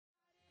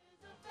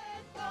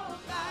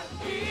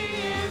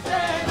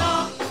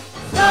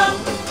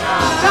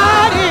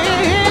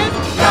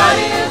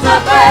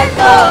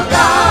faithful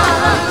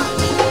God.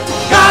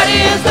 God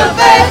is a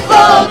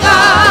faithful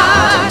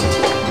God.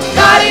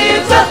 God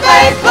is a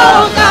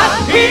faithful God.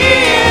 He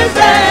is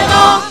an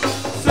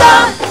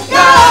awesome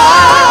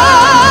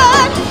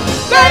God.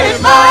 Great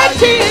and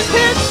mighty is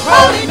His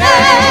holy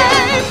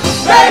name.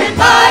 Great and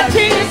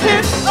mighty is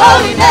His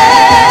holy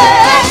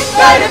name.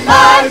 Great and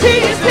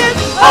mighty is His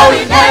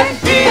holy name.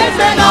 He is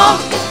an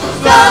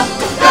awesome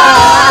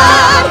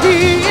God.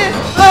 He is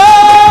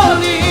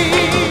holy.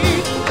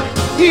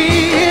 He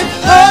is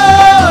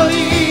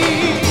holy.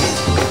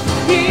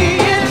 He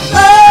is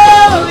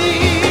holy.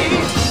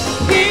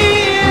 He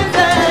is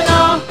an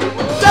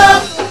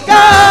awesome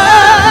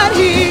God.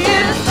 He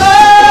is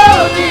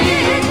holy. He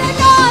is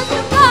holy.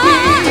 He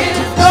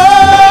is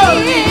holy.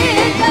 He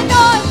is an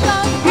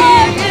awesome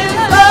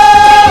God.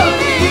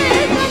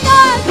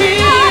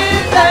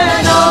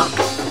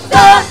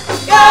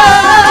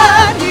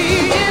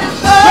 He is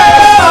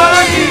holy.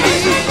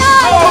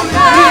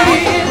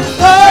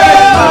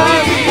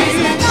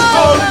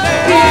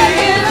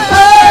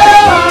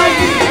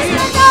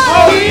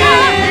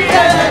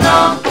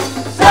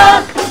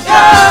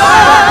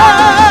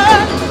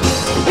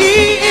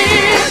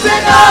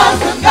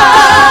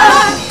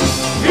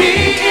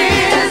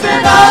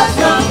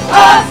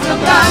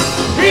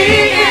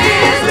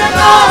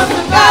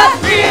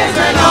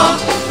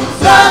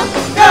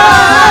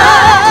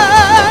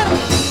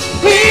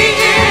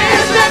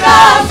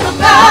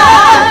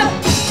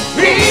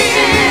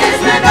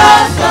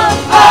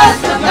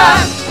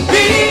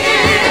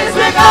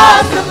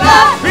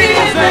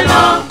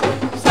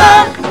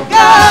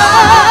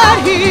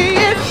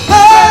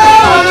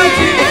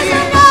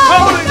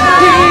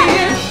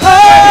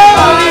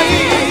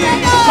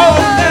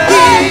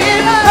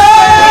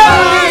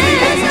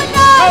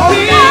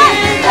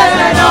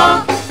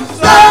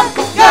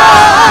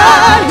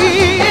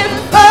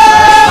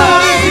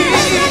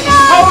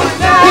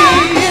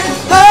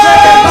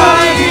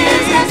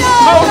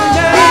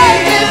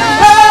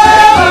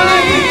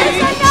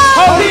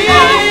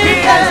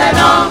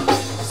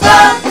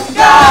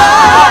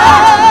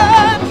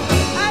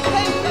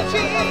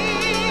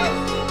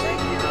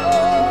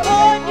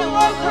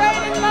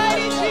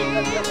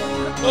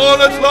 Oh,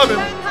 let's love Him.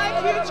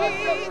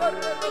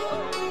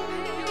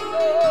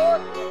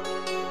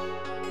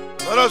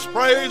 Let us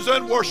praise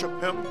and worship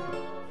Him.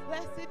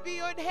 Blessed be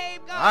your name,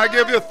 God. I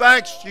give you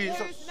thanks, There's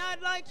Jesus. none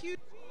like you.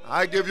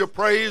 I give you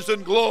praise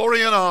and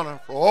glory and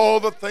honor for all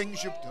the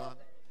things you've done.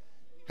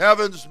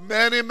 Heaven's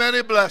many,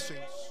 many blessings.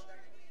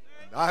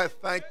 And I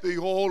thank thee,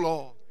 O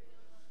Lord.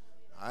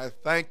 I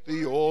thank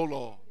thee, O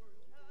Lord.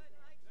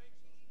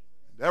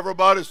 And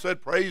everybody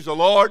said, praise the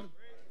Lord.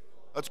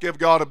 Let's give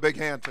God a big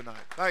hand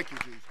tonight. Thank you,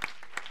 Jesus.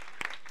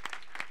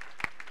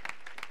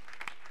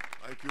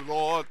 Thank you,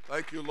 Lord.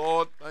 Thank you,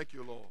 Lord. Thank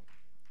you, Lord.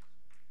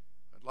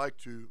 I'd like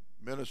to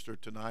minister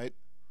tonight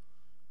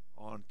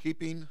on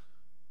keeping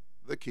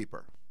the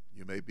keeper.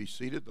 You may be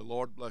seated. The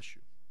Lord bless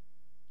you.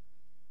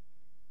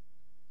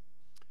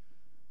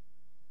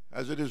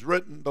 As it is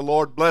written, the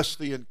Lord bless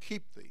thee and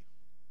keep thee.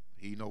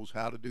 He knows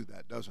how to do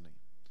that, doesn't he?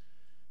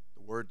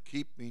 The word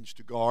keep means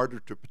to guard or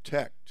to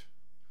protect.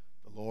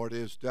 The Lord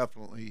is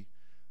definitely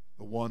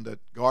the one that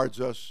guards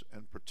us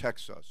and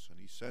protects us. And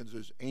He sends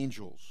His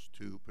angels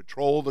to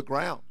patrol the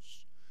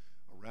grounds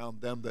around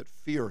them that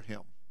fear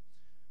Him.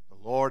 The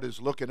Lord is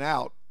looking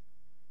out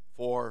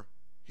for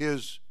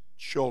His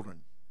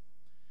children.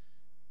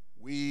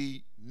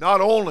 We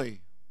not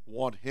only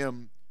want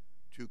Him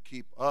to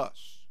keep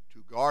us,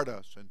 to guard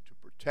us, and to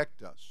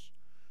protect us,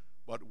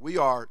 but we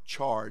are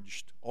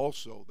charged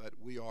also that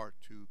we are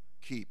to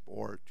keep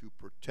or to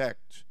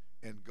protect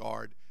and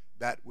guard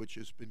that which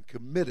has been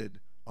committed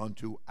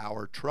unto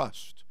our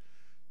trust.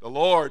 The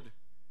Lord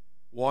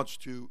wants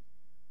to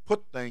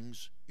put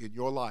things in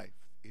your life,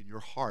 in your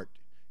heart,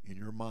 in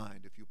your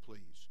mind, if you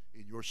please,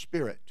 in your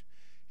spirit.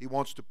 He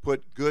wants to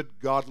put good,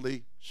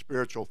 godly,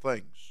 spiritual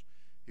things.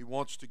 He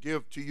wants to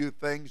give to you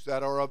things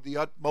that are of the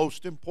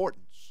utmost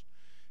importance.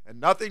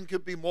 And nothing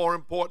could be more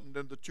important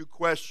than the two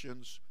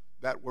questions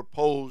that were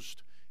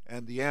posed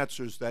and the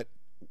answers that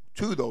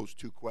to those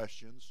two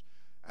questions,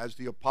 as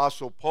the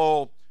Apostle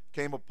Paul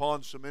came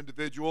upon some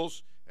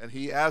individuals and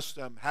he asked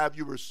them, have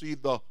you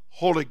received the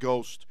Holy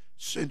Ghost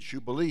since you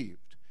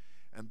believed?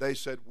 And they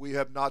said, we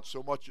have not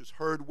so much as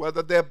heard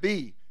whether there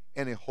be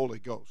any Holy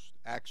Ghost.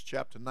 Acts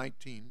chapter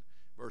 19,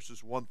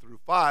 verses 1 through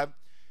 5.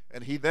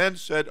 And he then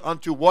said,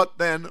 unto what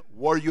then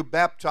were you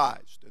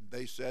baptized? And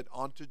they said,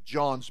 unto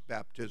John's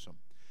baptism.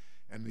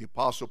 And the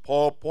Apostle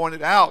Paul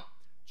pointed out,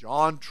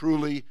 John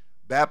truly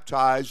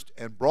baptized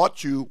and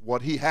brought you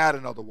what he had,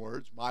 in other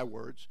words, my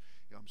words,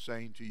 I'm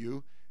saying to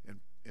you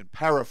in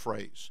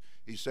paraphrase.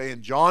 He's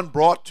saying John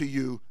brought to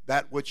you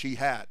that which he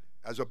had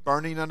as a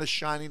burning and a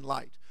shining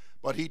light.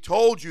 But he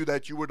told you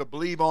that you were to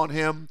believe on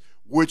him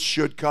which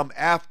should come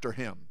after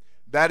him,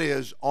 that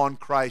is, on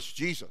Christ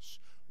Jesus.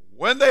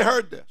 When they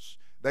heard this,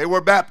 they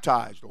were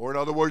baptized, or in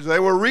other words, they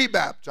were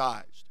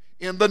rebaptized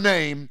in the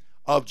name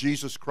of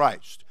Jesus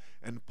Christ.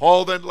 And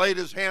Paul then laid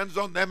his hands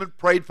on them and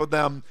prayed for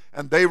them,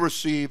 and they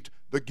received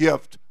the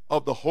gift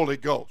of the Holy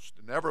Ghost.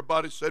 And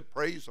everybody said,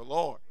 praise the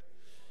Lord.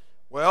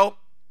 Well,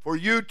 for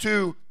you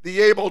to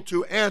be able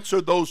to answer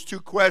those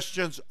two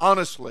questions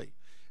honestly,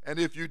 and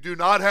if you do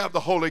not have the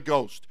Holy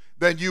Ghost,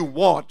 then you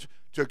want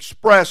to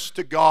express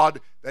to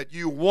God that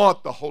you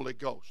want the Holy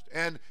Ghost.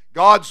 And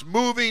God's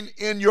moving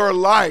in your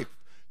life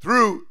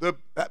through the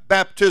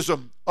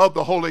baptism of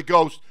the Holy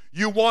Ghost.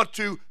 You want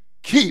to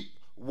keep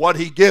what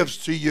He gives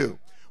to you.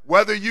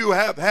 Whether you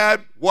have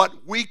had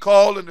what we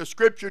call, and the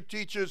Scripture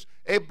teaches,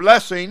 a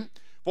blessing,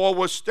 for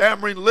with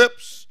stammering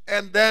lips,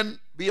 and then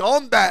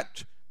beyond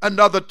that,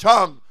 another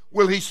tongue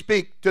will He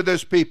speak to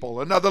this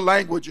people. Another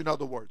language, in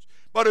other words.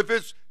 But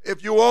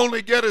if you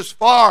only get as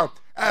far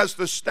as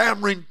the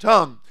stammering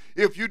tongue,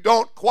 if you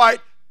don't quite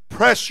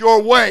press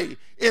your way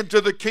into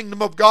the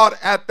kingdom of God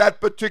at that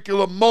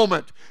particular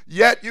moment,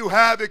 yet you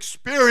have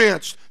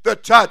experienced the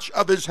touch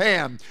of His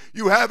hand.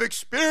 You have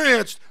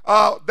experienced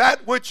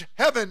that which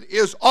heaven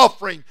is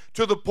offering,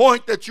 to the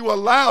point that you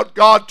allowed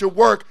God to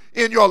work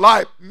in your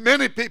life.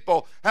 Many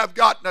people have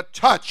gotten a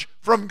touch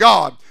from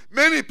God.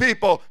 Many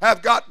people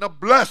have gotten a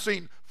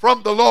blessing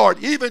from the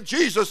Lord. Even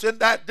Jesus in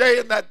that day,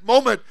 in that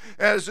moment,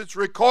 as it's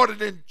recorded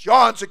in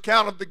John's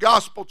account of the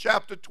gospel,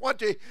 chapter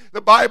 20,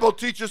 the Bible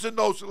teaches in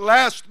those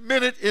last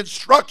minute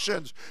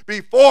instructions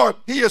before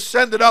He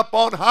ascended up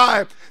on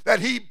high, that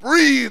He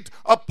breathed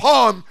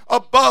upon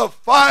above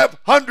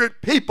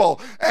 500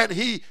 people, and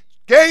He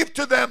gave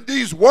to them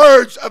these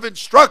words of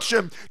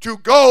instruction to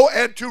go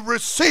and to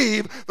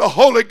receive the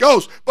Holy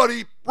Ghost. But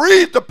He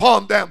breathed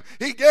upon them.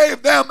 He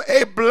gave them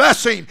a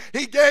blessing.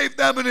 He gave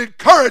them an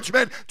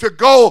encouragement to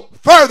go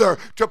further,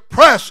 to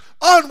press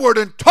onward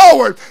and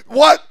toward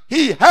what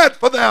He had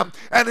for them.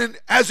 And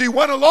as He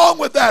went along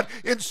with that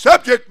in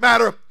subject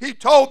matter, He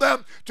told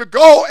them to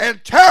go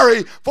and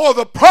tarry for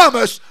the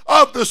promise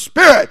of the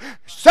Spirit.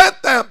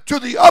 Sent them to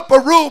the upper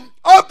room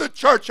of the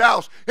church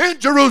house in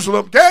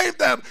Jerusalem, gave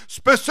them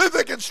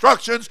specific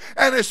instructions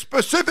and a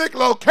specific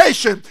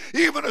location,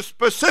 even a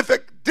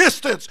specific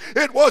distance.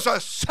 It was a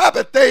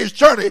Sabbath day's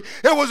journey.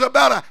 It was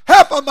about a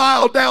half a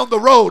mile down the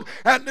road,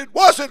 and it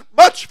wasn't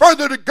much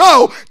further to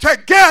go to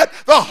get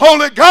the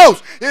Holy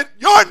Ghost.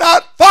 You're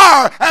not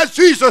far, as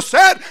Jesus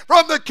said,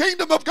 from the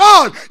kingdom of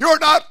God. You're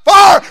not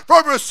far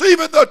from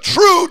receiving the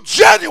true,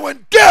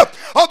 genuine gift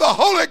of the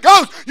Holy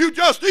Ghost. You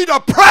just need to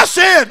press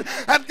in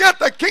and get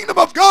the kingdom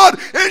of God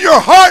in your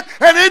heart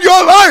and in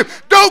your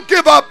life. Don't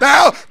give up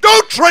now.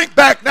 Don't shrink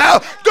back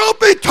now. Don't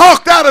be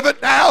talked out of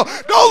it now.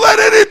 Don't let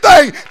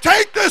anything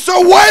take this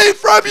away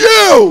from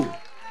you.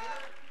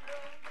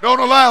 Don't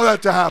allow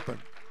that to happen.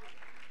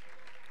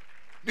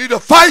 You need to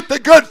fight the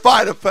good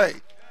fight of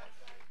faith.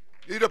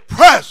 You need to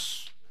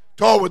press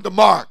toward the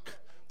mark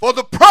for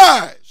the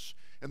prize.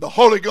 And the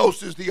Holy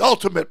Ghost is the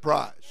ultimate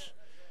prize.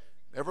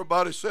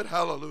 Everybody said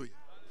hallelujah.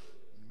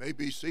 You may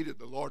be seated.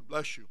 The Lord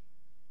bless you.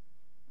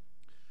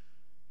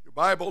 Your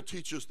Bible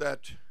teaches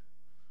that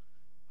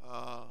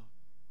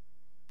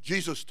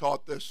Jesus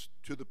taught this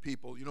to the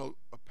people. You know,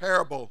 a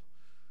parable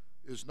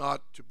is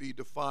not to be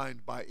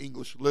defined by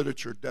English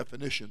literature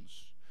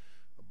definitions.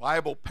 A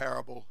Bible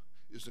parable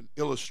is an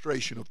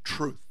illustration of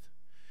truth.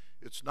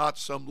 It's not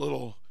some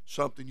little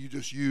something you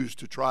just use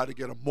to try to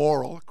get a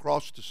moral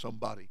across to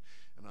somebody.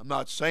 And I'm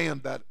not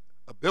saying that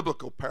a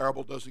biblical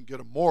parable doesn't get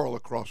a moral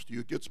across to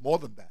you. It gets more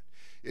than that.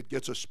 It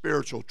gets a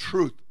spiritual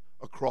truth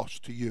across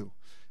to you.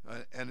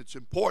 And it's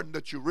important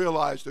that you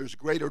realize there's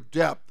greater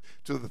depth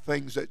to the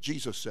things that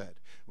Jesus said.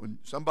 When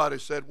somebody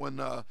said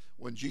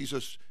when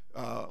Jesus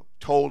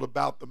told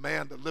about the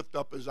man that lifted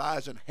up his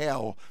eyes in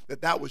hell,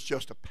 that was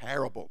just a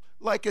parable,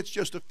 like it's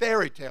just a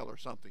fairy tale or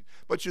something.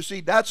 But you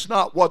see, that's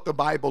not what the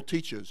Bible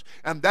teaches,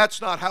 and that's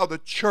not how the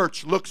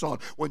church looks on.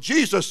 When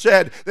Jesus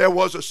said there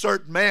was a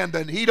certain man,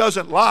 then He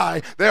doesn't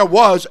lie. There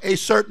was a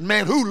certain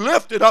man who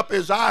lifted up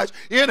his eyes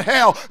in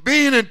hell,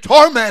 being in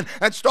torment,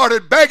 and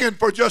started begging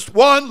for just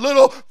one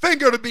little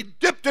finger to be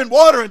dipped in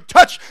water and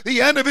touch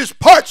the end of his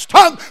parched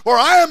tongue, for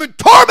I am in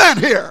torment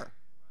here.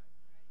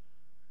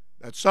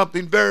 That's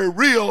something very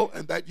real,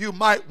 and that you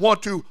might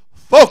want to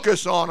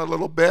focus on a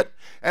little bit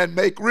and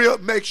make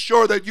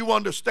sure that you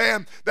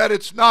understand that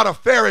it's not a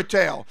fairy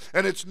tale,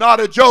 and it's not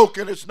a joke,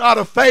 and it's not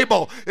a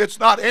fable. It's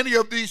not any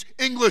of these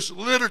English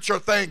literature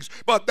things,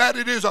 but that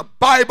it is a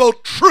Bible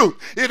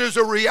truth. It is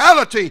a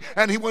reality.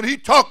 And when He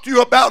talked to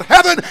you about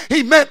heaven,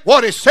 He meant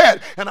what He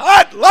said. And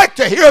I'd like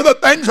to hear the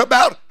things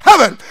about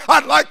heaven.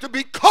 I'd like to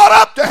be caught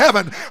up to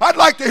heaven. I'd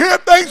like to hear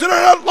things that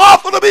are not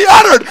lawful to be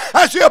uttered,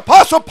 as the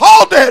Apostle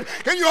Paul did.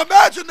 Can you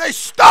imagine? They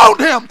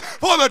stoned him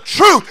for the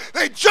truth.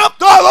 They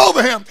jumped all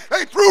over him.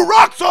 They threw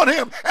rocks on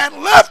him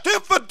and left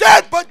him for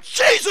dead. But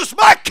Jesus,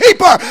 my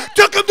keeper,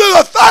 took him to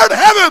the third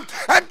heaven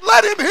and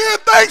let him hear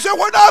things that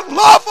were not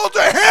lawful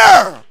to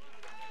hear,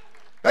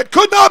 that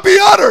could not be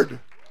uttered.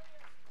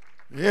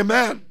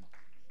 Amen.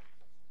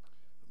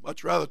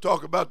 Much rather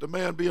talk about the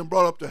man being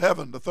brought up to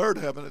heaven, the third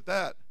heaven at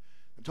that,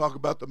 and talk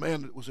about the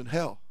man that was in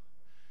hell.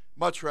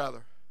 Much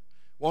rather.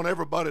 Want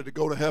everybody to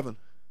go to heaven.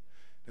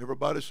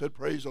 Everybody said,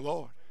 praise the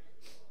Lord.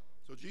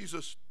 So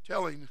Jesus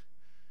telling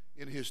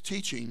in His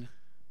teaching,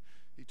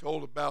 He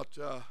told about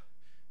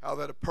how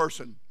that a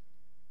person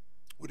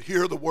would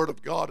hear the word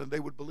of God and they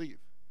would believe.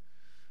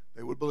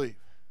 They would believe.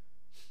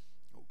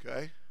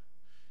 Okay?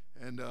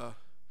 And, a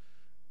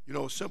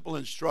simple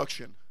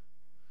instruction.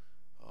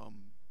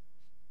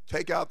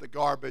 Take out the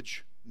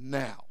garbage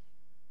now.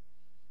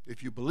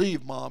 If you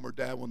believe mom or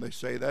dad when they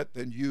say that,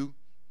 then you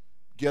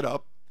get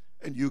up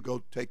and you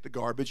go take the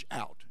garbage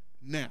out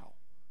now.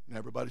 And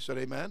everybody said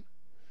amen?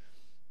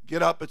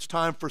 Get up, it's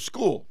time for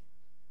school.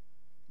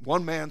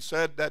 One man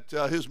said that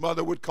his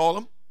mother would call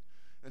him,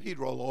 and he'd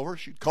roll over.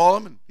 She'd call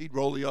him, and he'd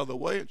roll the other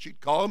way, and she'd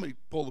call him, and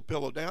he'd pull the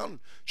pillow down. And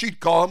she'd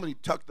call him, and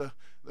he'd tuck the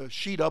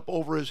sheet up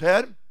over his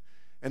head.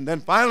 And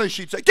then finally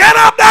she'd say, get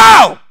up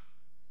now!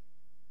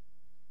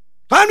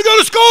 Time to go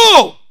to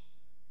school!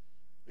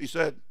 He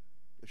said,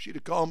 if she'd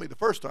have called me the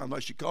first time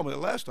like she called me the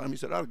last time, he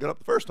said, I'd have got up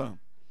the first time.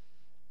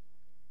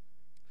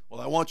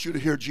 Well, I want you to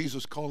hear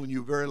Jesus calling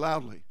you very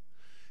loudly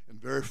and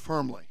very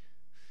firmly.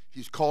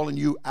 He's calling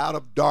you out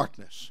of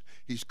darkness.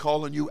 He's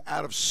calling you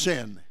out of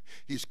sin.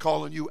 He's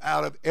calling you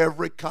out of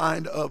every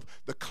kind of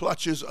the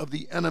clutches of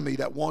the enemy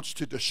that wants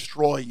to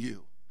destroy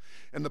you.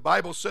 And the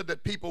Bible said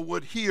that people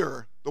would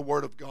hear the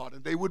word of God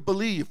and they would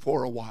believe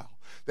for a while.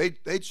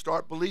 They'd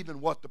start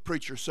believing what the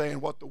preacher's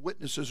saying, what the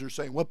witnesses are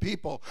saying, what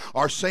people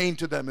are saying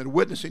to them and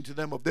witnessing to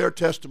them of their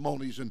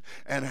testimonies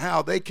and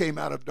how they came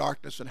out of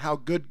darkness and how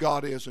good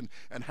God is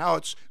and how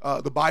it's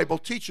the Bible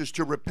teaches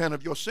to repent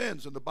of your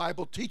sins, and the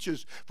Bible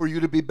teaches for you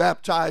to be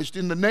baptized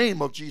in the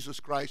name of Jesus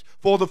Christ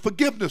for the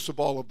forgiveness of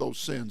all of those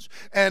sins,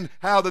 and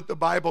how that the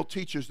Bible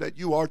teaches that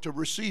you are to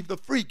receive the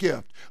free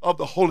gift of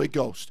the Holy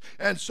Ghost.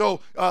 And so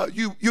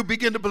you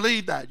begin to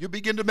believe that. You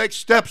begin to make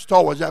steps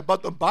towards that.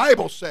 But the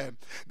Bible said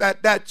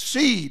that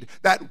seed,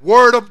 that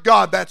word of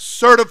God, that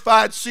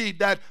certified seed,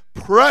 that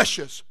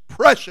precious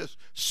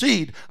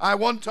seed. I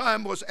one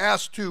time was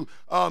asked to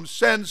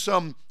send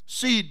some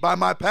seed by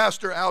my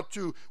pastor out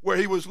to where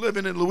he was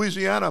living in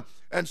Louisiana.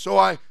 And so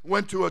I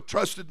went to a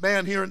trusted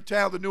man here in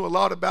town that knew a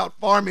lot about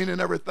farming and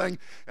everything.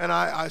 And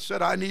I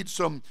said, I need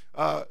some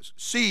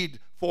seed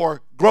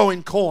for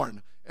growing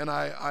corn. And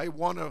I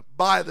want to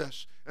buy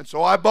this. And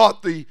so I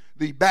bought the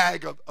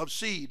bag of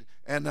seed.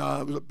 And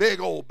it was a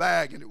big old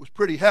bag, and it was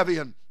pretty heavy.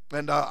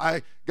 And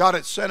I got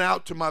it sent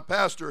out to my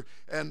pastor,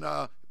 and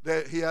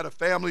he had a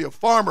family of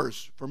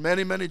farmers for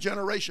many, many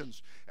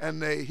generations.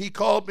 And he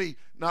called me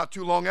not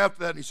too long after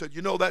that, and he said,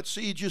 you know that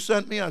seed you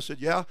sent me? I said,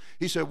 yeah.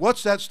 He said,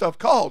 what's that stuff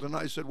called? And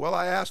I said, well,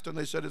 I asked, and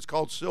they said it's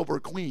called Silver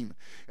Queen.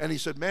 And he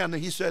said, man,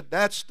 he said,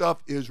 that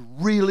stuff is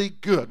really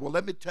good. Well,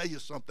 let me tell you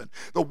something.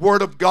 The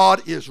Word of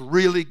God is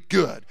really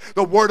good.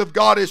 The Word of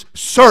God is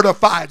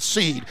certified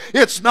seed.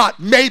 It's not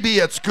maybe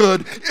it's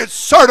good. It's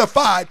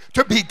certified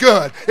to be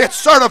good. It's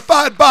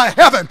certified by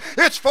heaven.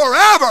 It's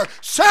forever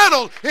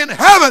settled in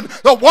heaven.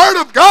 The Word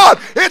of God,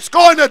 it's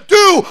going to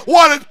do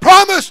what it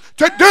promised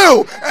to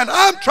do. And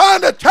I'm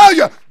trying to tell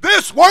you,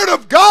 this Word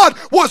of God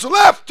was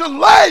left to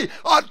lay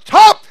on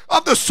top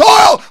of the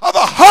soil of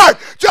a heart,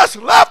 just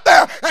left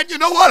there. And you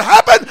know what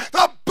happened?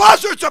 The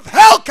buzzards of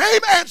hell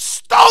came and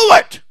stole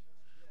it.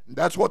 And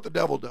that's what the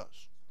devil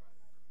does.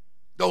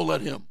 Don't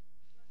let him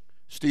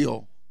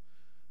steal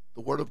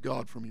the Word of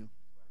God from you.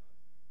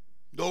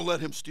 Don't let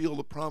him steal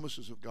the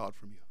promises of God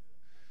from you.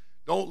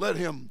 Don't let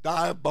him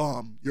dive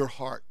bomb your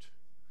heart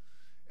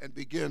and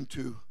begin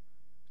to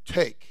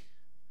take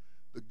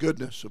the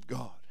goodness of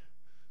God,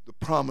 the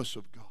promise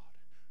of God.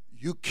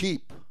 You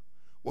keep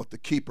what the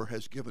keeper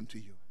has given to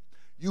you.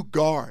 You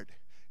guard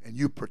and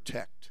you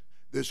protect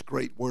this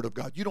great Word of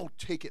God. You don't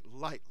take it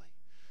lightly.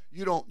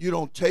 You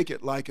don't take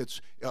it like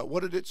it's,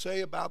 what did it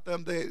say about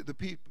them, the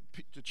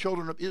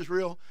children of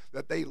Israel?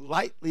 That they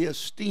lightly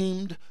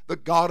esteemed the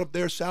God of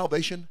their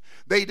salvation.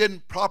 They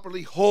didn't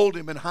properly hold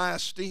him in high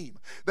esteem.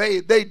 They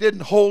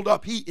didn't hold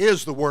up. He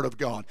is the Word of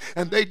God.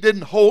 And they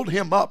didn't hold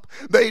him up.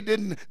 They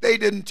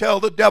didn't tell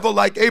the devil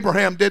like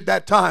Abraham did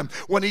that time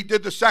when he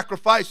did the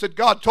sacrifice that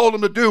God told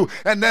him to do.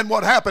 And then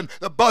what happened?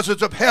 The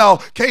buzzards of hell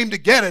came to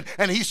get it.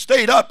 And he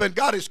stayed up and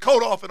got his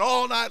coat off. And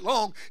all night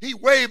long he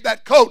waved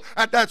that coat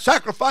at that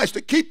sacrifice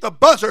to keep the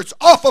buzzards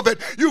off of it.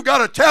 You got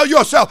to tell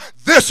yourself,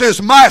 this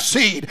is my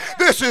seed.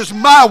 This is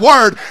my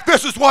word.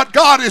 This is what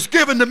God has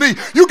given to me.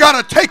 You got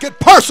to take it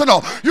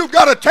personal. You've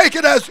got to take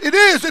it as it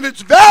is, and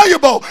it's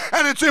valuable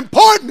and it's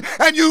important.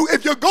 And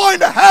if you're going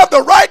to have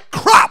the right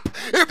crop,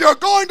 if you're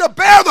going to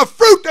bear the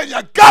fruit, then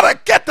you got to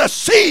get the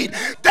seed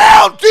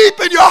down deep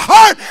in your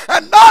heart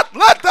and not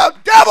let the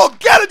devil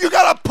get it. You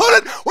got to put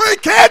it where he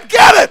can't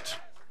get it.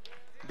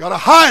 You got to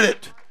hide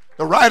it.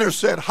 The writer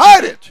said,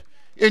 hide it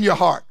in your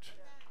heart.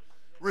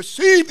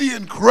 Receive the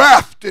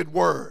engrafted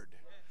word.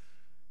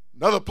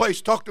 Another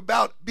place talked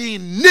about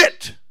being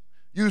knit.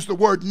 Use the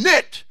word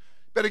knit.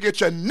 Better get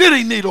your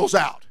knitting needles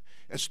out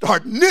and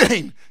start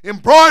knitting,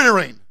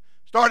 embroidering.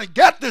 Start to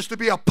get this to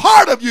be a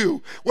part of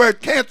you where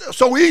it can't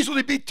so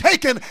easily be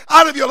taken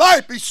out of your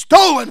life, be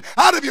stolen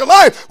out of your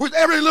life with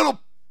every little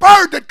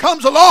bird that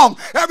comes along,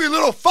 every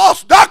little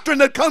false doctrine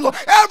that comes along,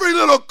 every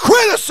little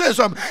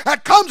criticism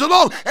that comes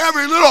along,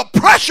 every little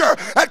pressure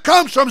that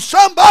comes from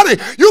somebody,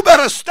 you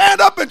better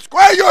stand up and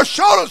square your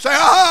shoulders and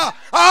say,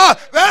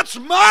 that's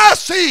my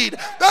seed.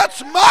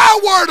 That's my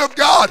word of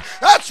God.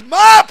 That's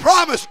my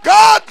promise.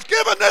 God's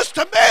given this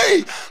to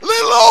me.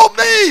 Little old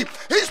me.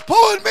 He's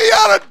pulling me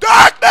out of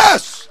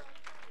darkness.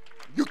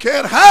 You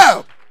can't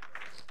have.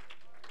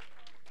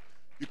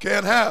 You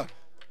can't have.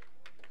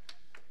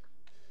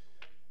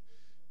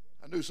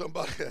 I knew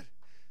somebody that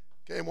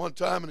came one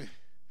time and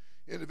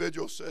the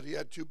individual said he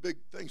had 2 big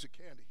things of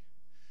candy.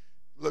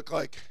 Looked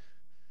like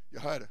you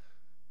had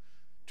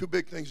 2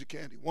 big things of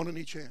candy, one in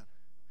each hand.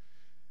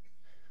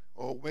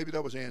 Oh, maybe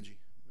that was Angie.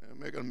 I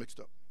may have got them mixed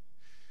up.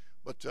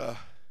 But, of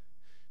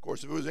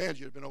course, if it was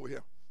Angie, it would have been over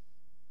here.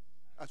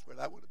 That's where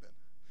that would have been.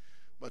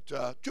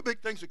 But 2 big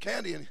things of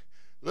candy, and he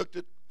looked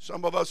at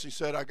some of us. He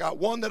said, I got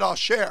one that I'll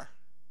share.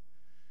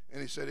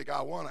 And he said, he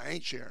got one I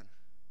ain't sharing.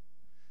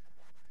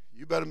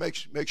 You better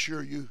make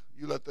sure you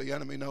let the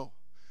enemy know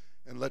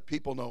and let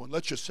people know and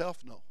let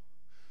yourself know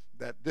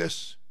that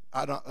this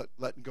I'm not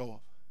letting go of.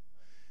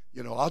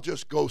 You know, I'll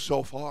just go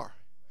so far.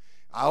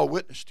 I'll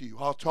witness to you.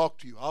 I'll talk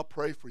to you. I'll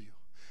pray for you.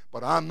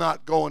 But I'm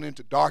not going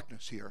into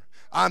darkness here.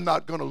 I'm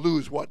not going to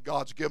lose what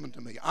God's given to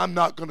me. I'm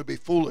not going to be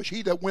foolish.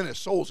 He that winneth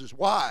souls is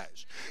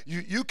wise.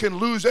 You can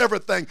lose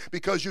everything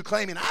because you're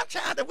claiming, I'm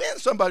trying to win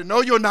somebody.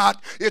 No, you're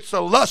not. It's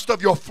the lust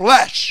of your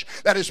flesh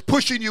that is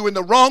pushing you in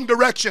the wrong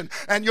direction,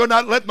 and you're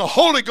not letting the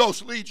Holy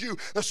Ghost lead you.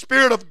 The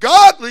Spirit of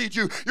God lead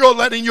you. You're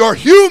letting your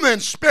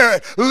human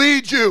spirit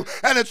lead you,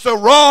 and it's the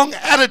wrong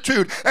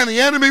attitude, and the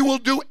enemy will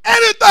do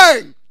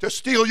anything to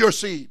steal your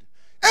seed.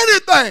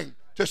 Anything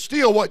to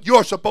steal what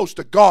you're supposed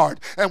to guard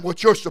and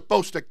what you're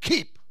supposed to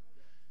keep.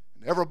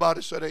 And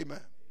everybody said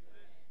amen.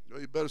 No,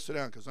 you better sit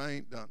down because I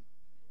ain't done.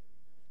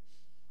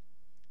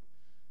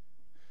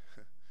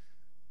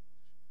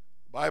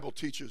 The Bible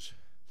teaches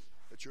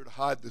that you're to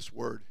hide this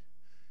word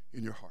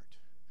in your heart,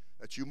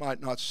 that you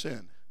might not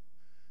sin.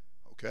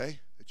 Okay?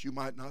 That you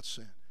might not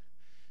sin.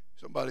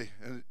 Somebody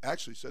and it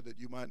actually said that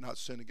you might not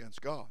sin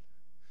against God.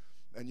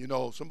 And you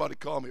know, somebody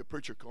called me, a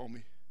preacher called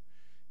me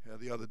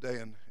the other day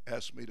and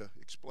asked me to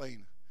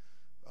explain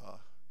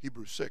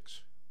Hebrews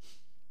 6,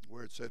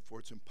 where it said, for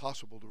it's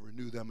impossible to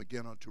renew them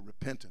again unto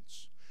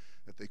repentance,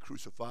 that they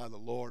crucify the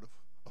Lord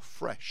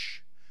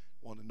afresh.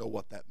 Want to know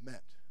what that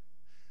meant.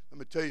 Let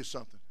me tell you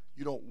something.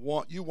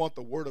 You want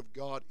the word of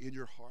God in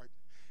your heart,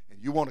 and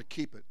you want to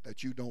keep it,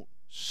 that you don't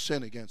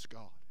sin against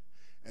God,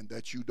 and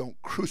that you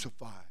don't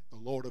crucify the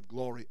Lord of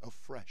glory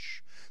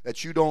afresh,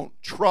 that you don't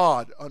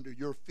trod under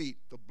your feet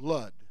the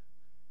blood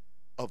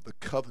of the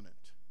covenant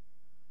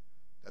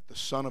that the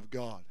Son of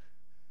God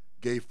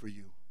gave for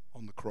you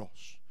on the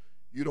cross.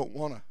 You don't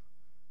want to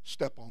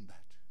step on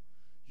that.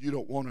 You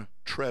don't want to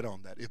tread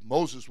on that. If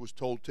Moses was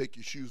told, take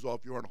your shoes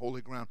off, you're on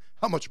holy ground,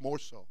 how much more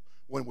so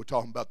when we're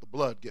talking about the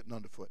blood getting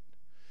underfoot?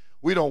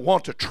 We don't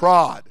want to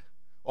trod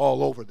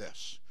all over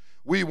this.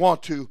 We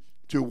want to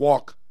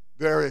walk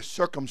very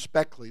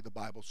circumspectly, the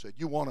Bible said.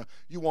 You want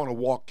to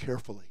walk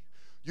carefully.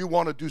 You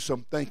want to do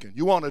some thinking.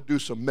 You want to do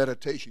some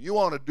meditation. You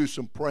want to do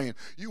some praying.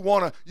 You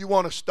want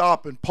to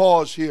stop and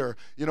pause here.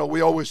 You know,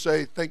 we always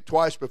say, think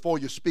twice before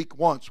you speak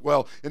once.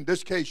 Well, in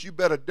this case, you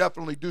better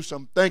definitely do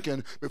some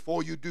thinking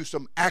before you do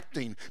some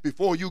acting,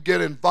 before you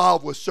get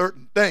involved with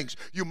certain things.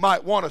 You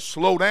might want to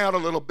slow down a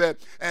little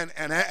bit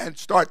and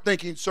start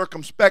thinking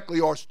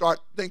circumspectly, or start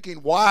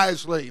thinking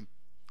wisely,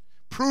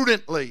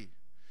 prudently,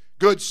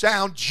 good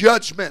sound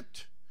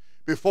judgment,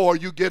 before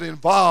you get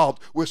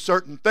involved with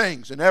certain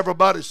things. And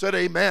everybody said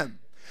amen.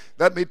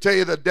 Let me tell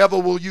you, the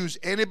devil will use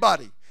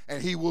anybody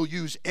and he will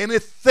use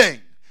anything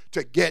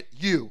to get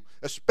you,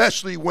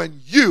 especially when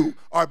you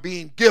are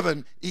being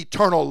given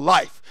eternal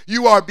life.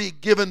 You are being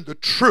given the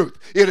truth.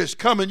 It is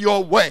coming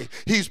your way.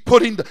 He's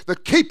putting the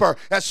keeper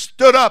has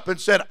stood up and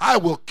said, I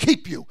will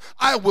keep you.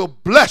 I will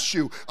bless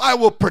you. I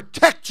will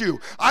protect you.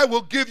 I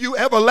will give you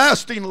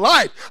everlasting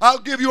life. I'll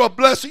give you a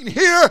blessing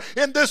here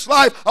in this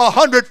life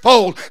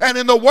 100-fold. And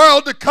in the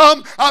world to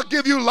come, I'll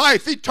give you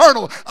life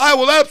eternal. I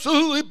will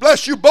absolutely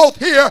bless you both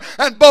here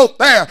and both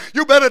there.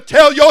 You better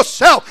tell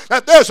yourself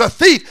that there's a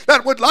thief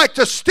that would like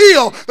to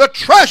steal the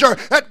treasure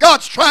that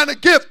God's trying to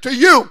give to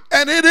you.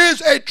 And it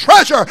is a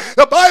treasure.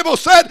 The Bible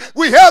said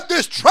we have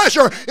this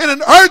treasure in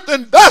an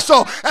earthen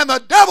vessel, and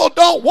the devil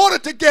don't want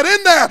it to get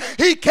in there.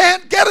 He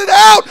can't get it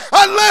out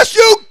unless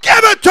you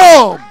give it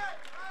to him.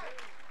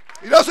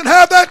 He doesn't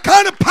have that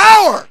kind of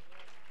power.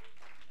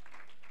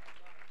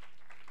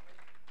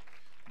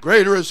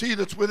 Greater is he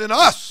that's within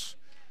us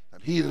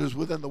than he that is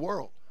within the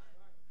world.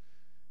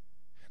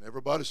 And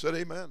everybody said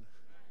amen.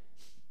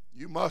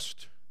 You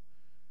must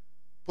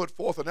put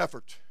forth an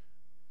effort.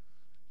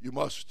 You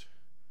must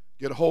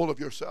get a hold of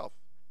yourself.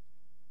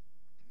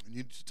 And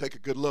you need to take a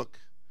good look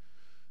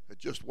at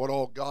just what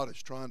all God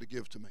is trying to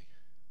give to me.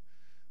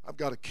 I've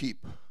got to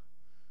keep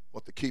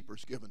what the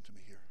keeper's given to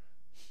me here.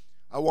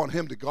 I want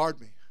him to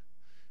guard me.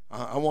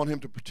 I want him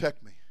to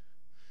protect me.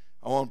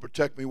 I want him to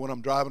protect me when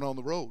I'm driving on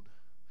the road.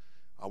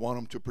 I want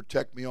him to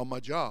protect me on my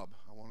job.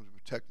 I want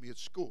protect me at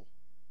school.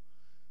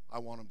 I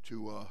want them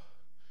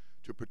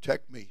to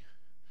protect me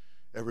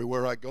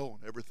everywhere I go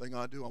and everything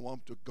I do. I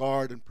want them to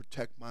guard and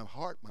protect my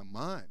heart, my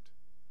mind.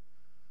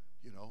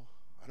 You know,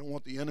 I don't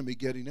want the enemy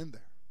getting in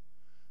there.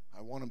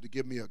 I want them to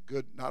give me a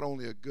good, not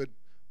only a good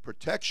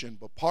protection,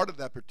 but part of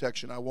that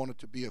protection, I want it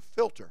to be a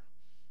filter.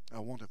 I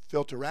want to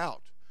filter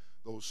out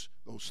those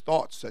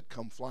thoughts that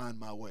come flying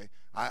my way.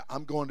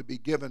 I'm going to be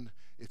given,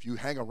 if you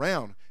hang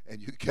around and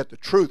you get the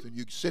truth and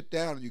you sit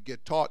down and you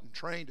get taught and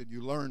trained and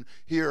you learn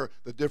here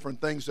the different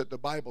things that the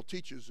Bible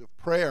teaches of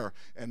prayer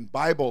and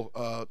Bible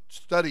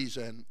studies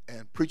and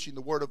preaching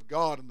the Word of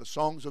God and the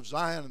songs of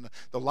Zion and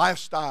the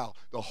lifestyle,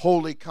 the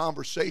holy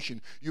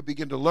conversation, you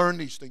begin to learn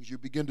these things. You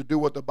begin to do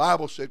what the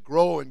Bible said,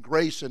 grow in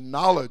grace and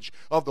knowledge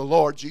of the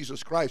Lord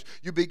Jesus Christ.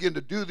 You begin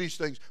to do these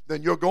things,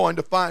 then you're going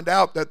to find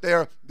out that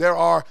there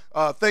are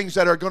things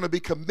that are going to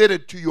be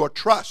committed to your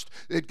trust.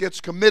 It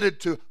gets committed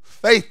to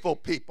faithful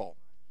people.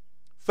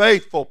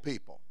 Faithful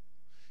people.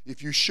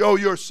 If you show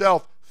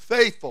yourself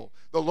faithful,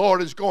 the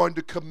Lord is going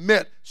to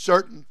commit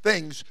certain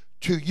things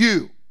to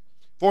you.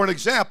 For an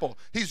example,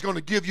 He's going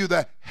to give you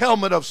the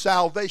helmet of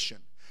salvation.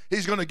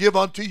 He's going to give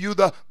unto you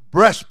the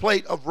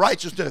breastplate of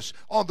righteousness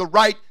on the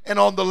right and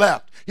on the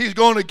left. He's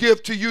going to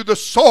give to you the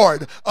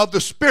sword of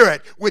the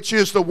Spirit, which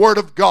is the Word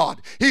of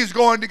God. He's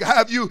going to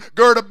have you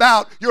gird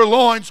about your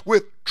loins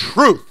with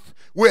truth.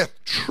 With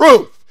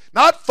truth.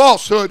 Not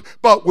falsehood,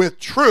 but with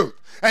truth.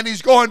 And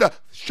He's going to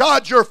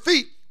shod your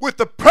feet with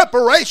the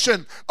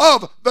preparation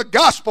of the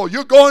gospel.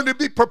 You're going to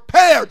be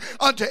prepared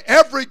unto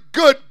every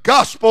good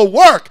gospel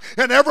work.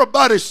 And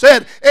everybody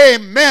said,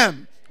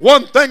 amen.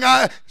 One thing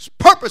I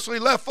purposely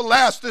left for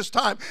last this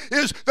time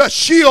is the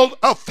shield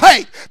of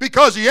faith,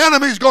 because the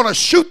enemy's going to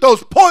shoot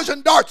those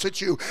poison darts at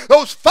you,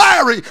 those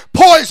fiery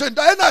poison.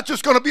 They're not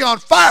just going to be on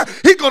fire.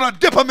 He's going to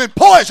dip them in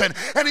poison,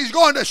 and he's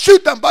going to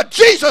shoot them. But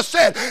Jesus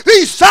said,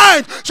 these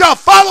signs shall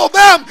follow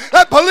them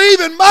that believe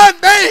in my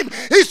name.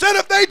 He said,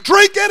 if they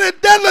drink any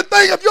deadly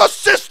thing, if your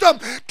system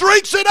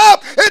drinks it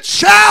up, it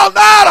shall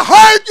not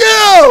hurt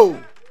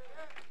you.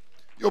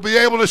 You'll be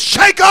able to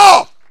shake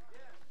off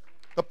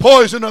the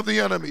poison of the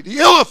enemy, the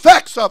ill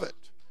effects of it,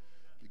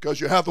 because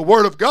you have the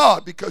Word of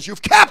God, because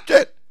you've kept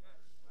it.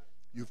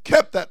 You've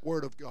kept that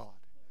Word of God.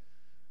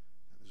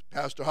 As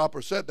Pastor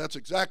Hopper said, that's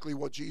exactly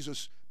what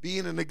Jesus,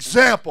 being an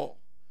example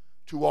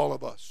to all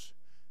of us,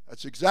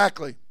 that's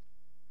exactly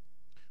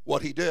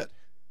what He did.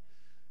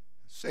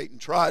 Satan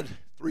tried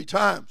 3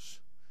 times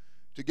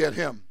to get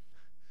Him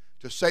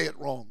to say it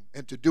wrong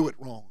and to do it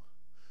wrong,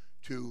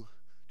 to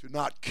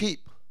not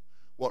keep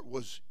what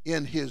was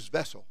in His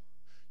vessel.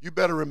 You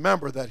better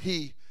remember that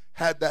He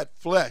had that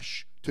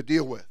flesh to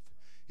deal with.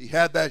 He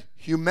had that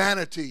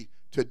humanity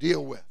to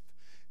deal with.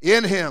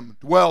 In Him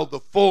dwelled the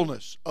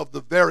fullness of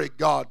the very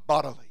God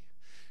bodily.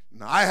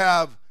 Now I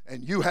have,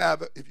 and you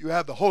have, if you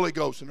have the Holy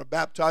Ghost and are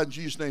baptized in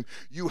Jesus' name,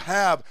 you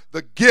have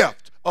the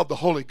gift of the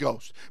Holy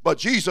Ghost. But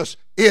Jesus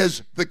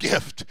is the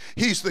gift.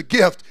 He's the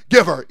gift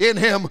giver. In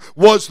Him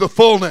was the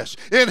fullness.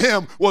 In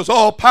Him was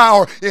all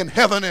power in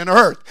heaven and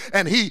earth.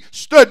 And He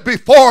stood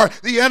before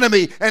the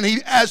enemy, and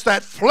He, as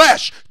that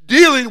flesh,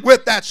 dealing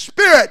with that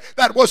spirit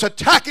that was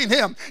attacking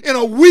Him in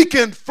a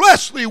weakened,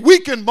 fleshly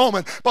weakened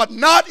moment, but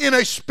not in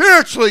a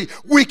spiritually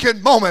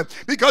weakened moment,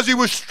 because He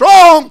was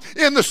strong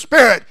in the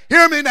Spirit.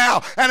 Hear me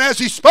now. And as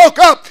He spoke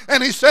up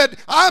and He said,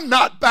 I'm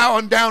not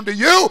bowing down to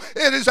you.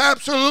 It is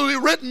absolutely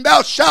written,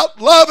 thou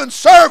shalt love and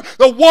serve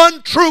the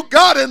one true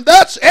God, and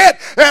that's it.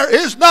 There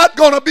is not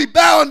going to be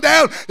bowing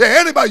down to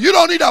anybody. You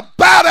don't need to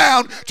bow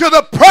down to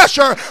the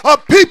pressure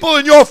of people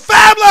in your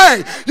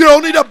family. You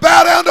don't need to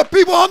bow down to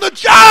people on the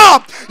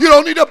job. You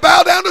don't need to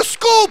bow down to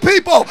school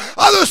people,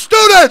 other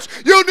students.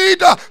 You need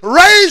to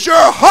raise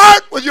your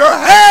heart with your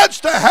hands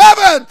to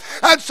heaven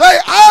and say,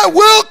 I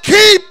will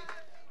keep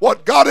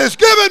what God has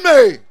given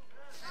me.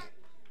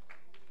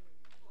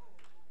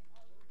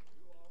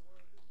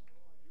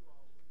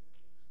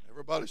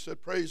 Everybody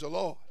said, praise the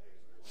Lord.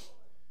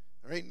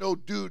 There ain't no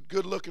dude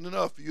good looking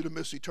enough for you to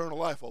miss eternal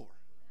life over.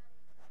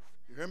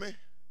 You hear me? And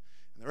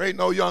there ain't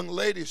no young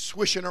lady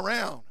swishing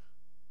around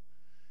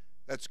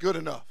that's good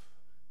enough,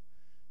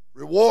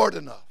 reward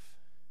enough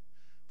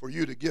for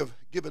you to give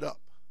it up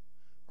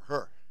for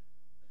her.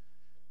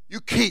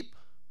 You keep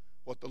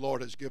what the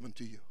Lord has given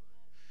to you.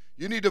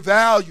 You need to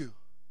value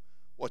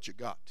what you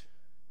got,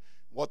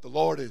 what the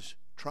Lord is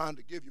trying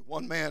to give you.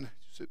 One man,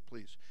 sit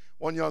please,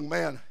 one young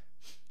man,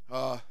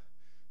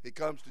 he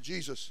comes to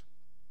Jesus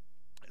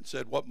and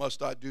said, what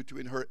must I do to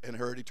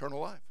inherit eternal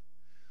life?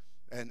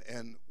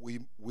 And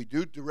we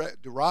do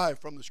derive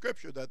from the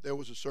Scripture that there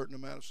was a certain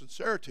amount of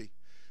sincerity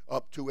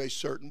up to a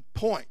certain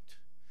point.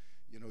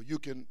 You know, you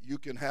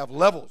can have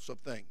levels of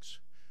things.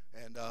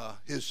 And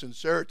his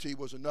sincerity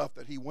was enough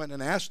that he went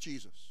and asked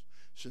Jesus,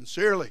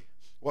 sincerely,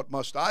 what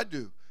must I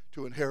do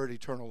to inherit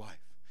eternal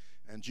life?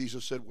 And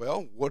Jesus said,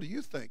 well, what do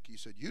you think? He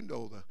said, you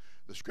know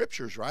the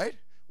Scriptures, right?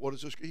 What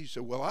is this? He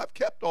said, well, I've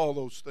kept all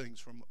those things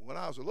from when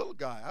I was a little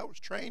guy. I was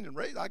trained and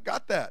raised. I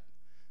got that.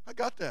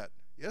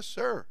 Yes,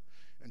 sir.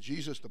 And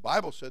Jesus, the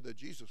Bible said that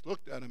Jesus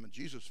looked at him, and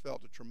Jesus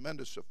felt a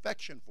tremendous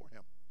affection for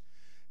him.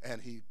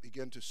 And he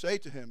began to say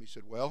to him, he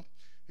said, well,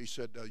 he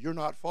said, you're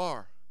not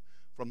far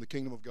from the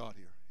kingdom of God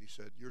here. He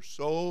said, you're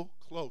so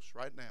close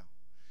right now.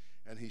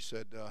 And he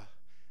said,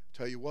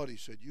 tell you what, he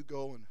said, you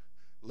go and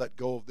let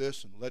go of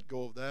this and let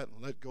go of that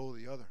and let go of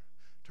the other.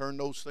 Turn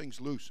those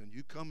things loose and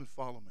you come and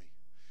follow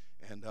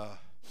me. And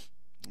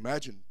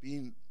imagine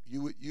being,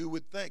 you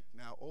would think,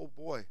 now, oh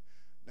boy,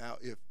 now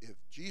if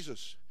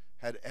Jesus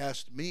had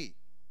asked me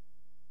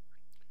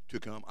to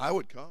come, I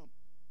would come.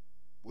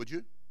 Would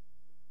you?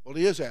 Well,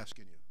 he is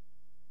asking you.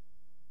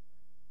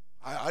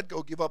 I'd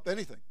go give up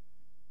anything.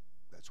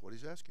 That's what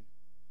he's asking.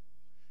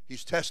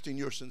 He's testing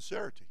your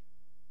sincerity.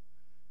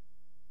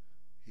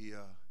 He's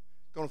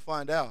going to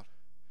find out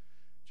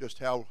just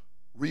how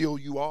real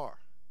you are,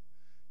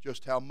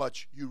 just how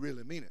much you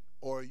really mean it.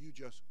 Or are you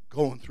just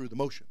going through the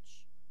motions?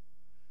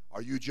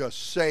 Are you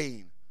just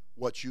saying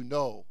what you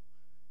know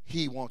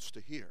he wants to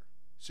hear?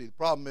 See, the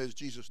problem is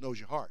Jesus knows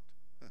your heart.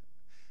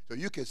 So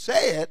you can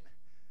say it,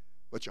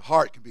 but your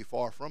heart can be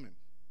far from him.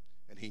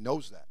 And he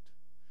knows that.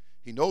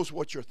 He knows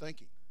what you're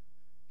thinking.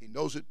 He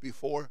knows it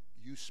before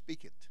you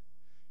speak it.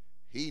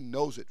 He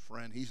knows it,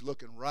 friend. He's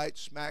looking right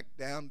smack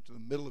down to the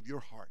middle of your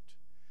heart.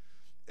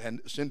 And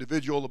this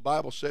individual, the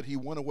Bible said, he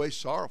went away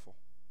sorrowful.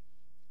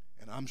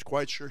 And I'm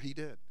quite sure he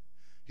did.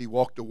 He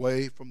walked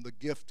away from the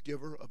gift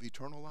giver of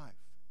eternal life.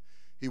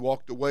 He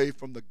walked away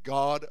from the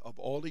God of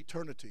all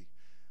eternity,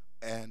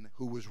 and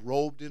who was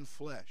robed in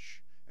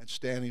flesh and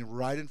standing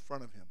right in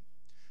front of him,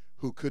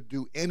 who could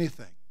do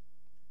anything,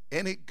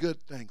 any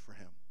good thing for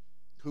him,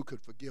 who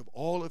could forgive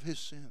all of his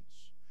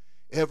sins,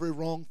 every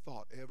wrong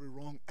thought, every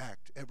wrong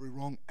act, every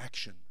wrong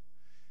action.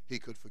 He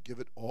could forgive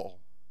it all.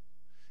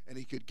 And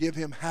he could give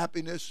him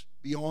happiness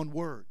beyond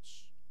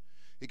words.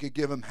 He could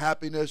give him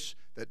happiness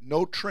that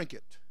no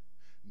trinket,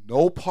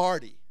 no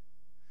party,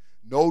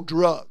 no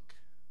drug,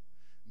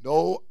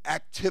 no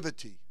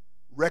activity,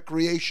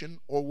 recreation,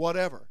 or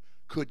whatever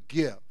could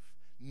give.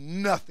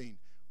 Nothing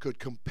could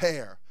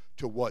compare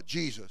to what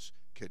Jesus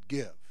could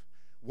give.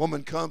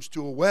 Woman comes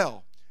to a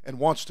well and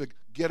wants to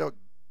get a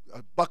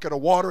bucket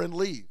of water and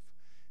leave.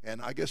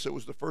 And I guess it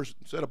was the first,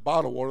 instead of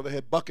bottled water, they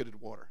had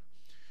bucketed water.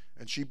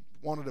 And she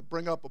wanted to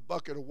bring up a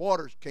bucket of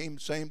water. Came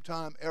same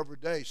time every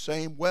day,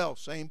 same well,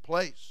 same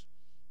place.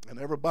 And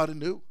everybody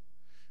knew.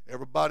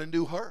 Everybody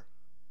knew her.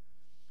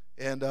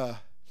 And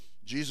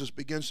Jesus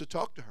begins to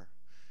talk to her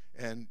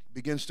and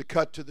begins to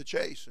cut to the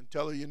chase and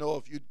tell her, you know,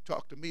 if you'd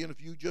talk to me and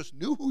if you just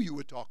knew who you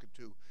were talking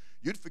to,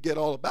 you'd forget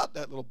all about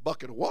that little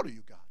bucket of water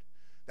you got.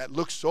 That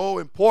looks so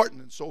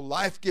important and so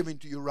life-giving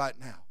to you right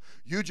now.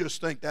 You just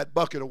think that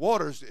bucket of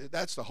water,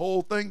 that's the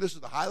whole thing. This is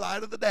the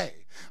highlight of the day.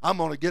 I'm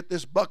going to get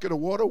this bucket of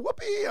water.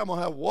 Whoopee, I'm going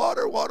to have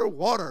water, water,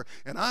 water.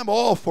 And I'm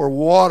all for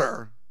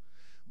water.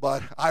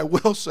 But I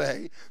will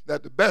say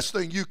that the best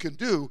thing you can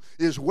do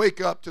is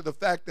wake up to the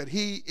fact that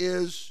he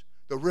is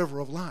the river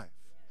of life.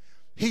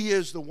 He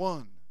is the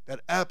one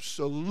that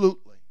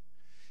absolutely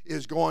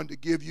is going to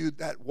give you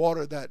that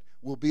water that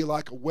will be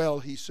like a well,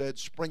 he said,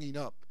 springing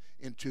up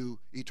into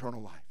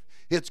eternal life.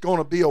 It's going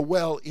to be a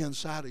well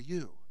inside of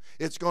you.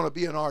 It's going to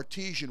be an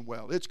artesian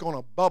well. It's going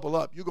to bubble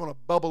up. You're going to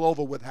bubble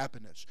over with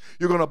happiness.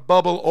 You're going to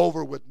bubble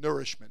over with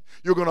nourishment.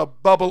 You're going to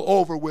bubble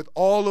over with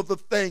all of the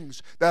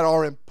things that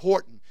are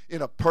important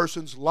in a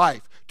person's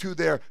life, to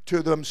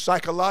them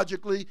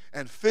psychologically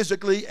and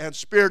physically and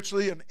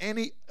spiritually and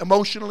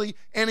emotionally,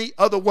 any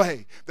other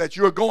way, that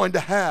you're going to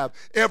have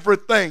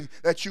everything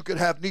that you could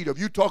have need of.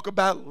 You talk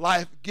about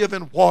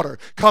life-giving water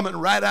coming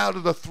right out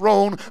of the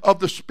throne of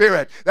the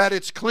Spirit, that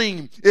it's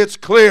clean, it's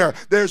clear,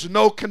 there's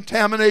no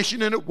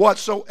contamination in it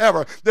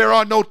whatsoever. There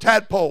are no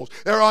tadpoles,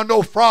 there are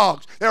no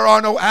frogs, there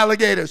are no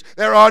alligators,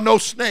 there are no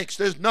snakes,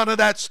 there's none of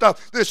that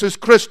stuff. This is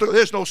crystal.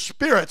 There's no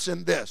spirits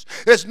in this.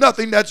 There's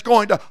nothing that's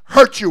going to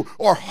hurt you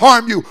or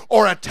harm you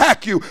or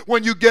attack you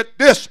when you get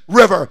this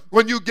river,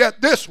 when you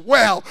get this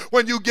well,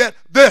 when you get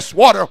this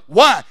water.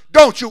 Why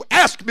don't you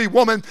ask me,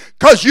 woman?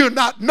 Because you're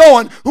not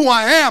knowing who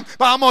I am.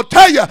 But I'm going to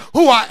tell you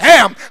who I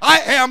am. I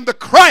am the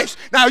Christ.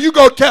 Now you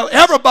go tell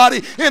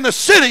everybody in the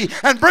city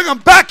and bring them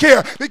back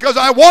here, because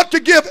I want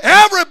to give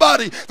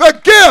everybody the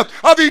gift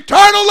of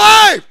eternal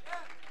life.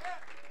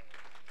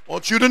 I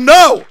want you to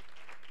know.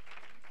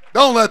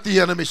 Don't let the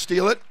enemy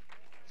steal it.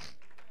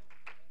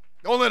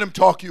 Don't let him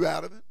talk you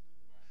out of it.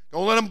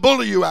 Don't let him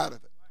bully you out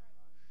of it.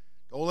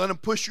 Don't let him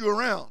push you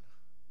around.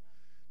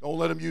 Don't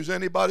let him use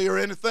anybody or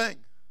anything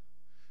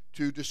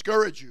to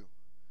discourage you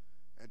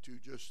and to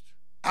just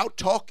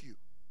out-talk you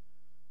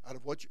out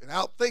of what you, and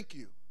out-think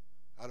you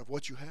out of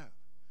what you have.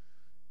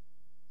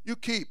 You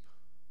keep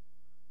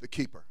the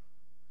keeper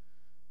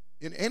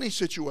in any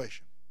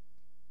situation,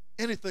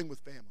 anything with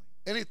family,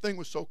 anything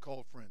with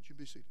so-called friends. You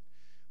be seated.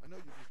 I know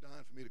you're just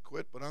dying for me to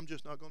quit, but I'm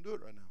just not going to do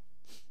it right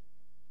now.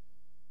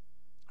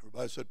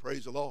 Everybody said,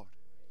 praise the Lord.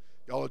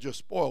 Y'all are just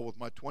spoiled with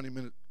my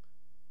 20-minute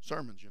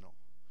sermons, you know.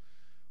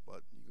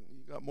 But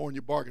you got more than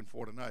you bargained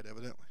for tonight,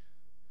 evidently.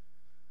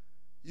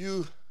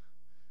 You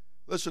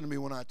listen to me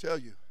when I tell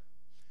you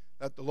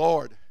that the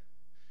Lord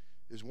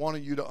is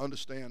wanting you to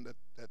understand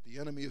that the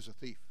enemy is a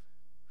thief.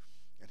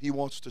 And he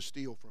wants to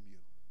steal from you.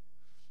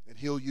 And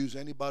he'll use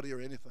anybody or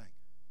anything.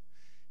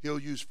 He'll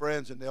use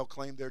friends and they'll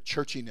claim their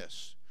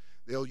churchiness.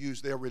 They'll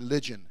use their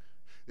religion.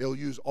 They'll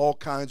use all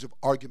kinds of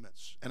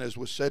arguments. And as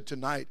was said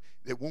tonight,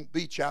 it won't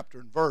be chapter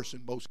and verse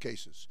in most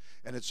cases.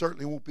 And it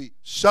certainly won't be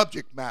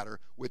subject matter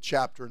with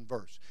chapter and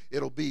verse.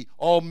 It'll be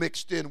all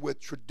mixed in with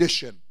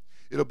tradition.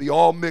 It'll be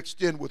all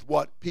mixed in with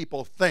what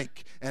people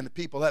think and the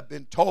people have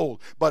been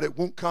told. But it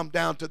won't come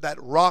down to that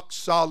rock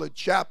solid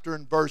chapter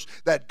and verse,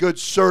 that good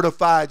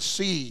certified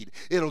seed.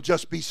 It'll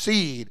just be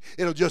seed.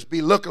 It'll just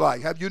be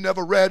lookalike. Have you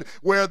never read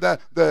where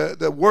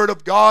the Word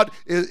of God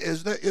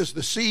is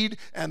the seed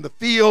and the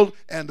field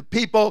and the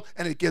people,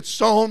 and it gets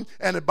sown?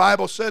 And the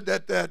Bible said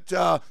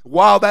that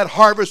while that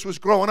harvest was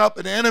growing up,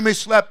 an enemy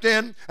crept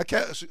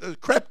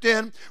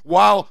in.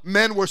 While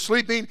men were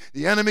sleeping,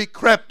 the enemy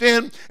crept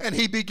in, and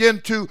he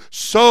began to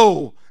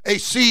sow a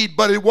seed,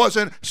 but it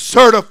wasn't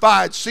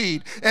certified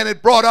seed, and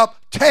it brought up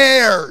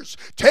tares.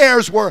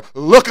 Tares were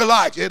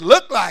look-alike. It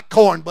looked like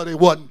corn, but it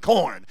wasn't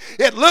corn.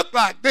 It looked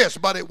like this,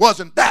 but it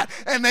wasn't that.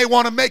 And they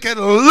want to make it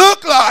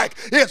look like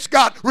it's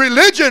got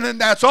religion, and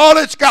that's all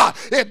it's got.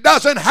 It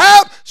doesn't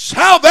have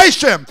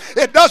salvation.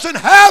 It doesn't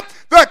have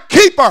the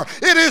keeper.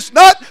 It is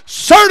not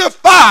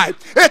certified.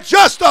 It's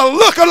just a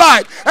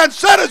look-alike, and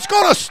said it's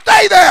going to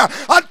stay there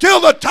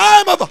until the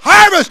time of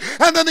harvest,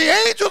 and then the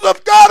angels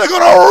of God are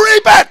going to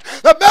reap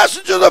it. The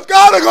messengers of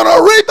God are going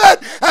to reap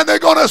it, and they're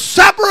going to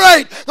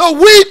separate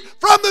the wheat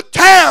from the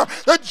tare,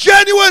 the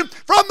genuine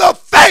from the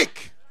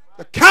fake,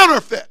 the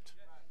counterfeit.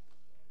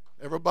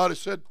 Everybody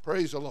said,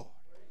 praise the Lord.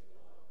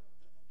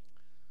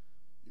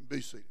 You can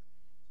be seated.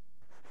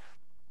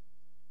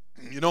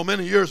 You know,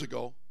 many years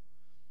ago,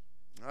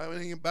 I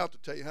ain't even about to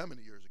tell you how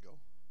many years ago,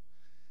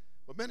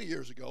 but many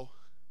years ago,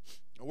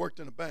 I worked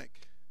in a bank,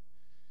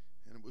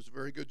 and it was a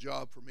very good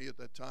job for me at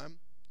that time.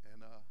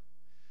 And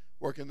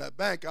working in that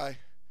bank, I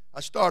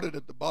started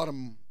at the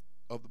bottom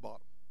of the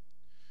bottom.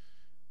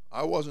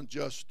 I wasn't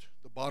just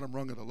the bottom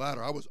rung of the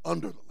ladder. I was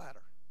under the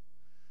ladder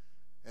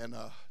and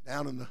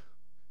down in the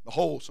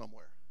hole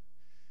somewhere.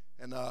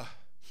 And I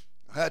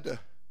had to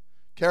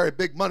carry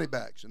big money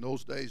bags. In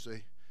those days,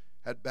 they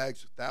had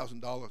bags of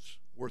 $1,000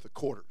 worth of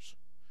quarters,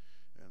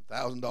 and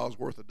 $1,000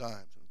 worth of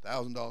dimes,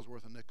 and $1,000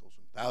 worth of nickels,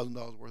 and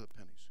 $1,000 worth of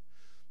pennies.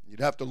 And you'd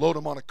have to load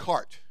them on a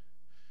cart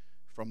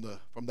from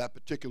that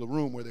particular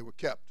room where they were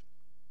kept.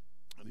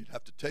 And you'd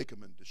have to take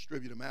them and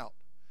distribute them out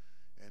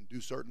and do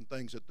certain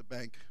things that the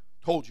bank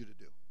told you to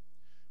do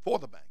for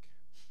the bank.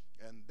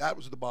 And that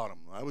was the bottom.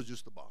 I was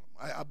just the bottom.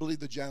 I believe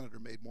the janitor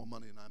made more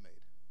money than I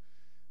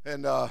made.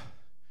 And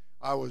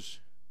I was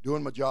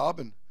doing my job,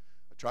 and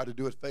I tried to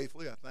do it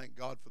faithfully. I thank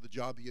God for the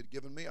job he had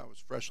given me. I was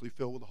freshly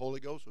filled with the Holy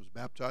Ghost. I was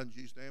baptized in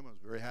Jesus' name. I was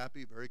very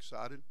happy, very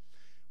excited.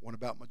 Went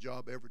about my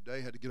job every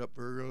day. Had to get up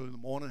very early in the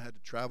morning. Had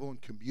to travel and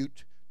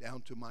commute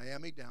down to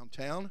Miami,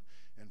 downtown,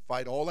 and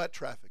fight all that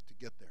traffic to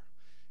get there.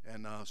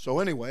 And so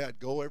anyway, I'd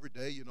go every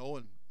day, you know,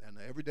 and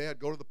every day I'd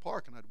go to the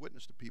park, and I'd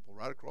witness to people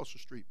right across the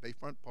street,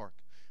 Bayfront Park.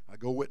 I'd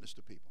go witness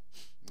to people.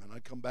 And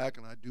I'd come back,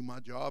 and I'd do my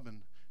job,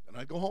 and then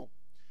I'd go home.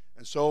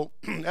 And so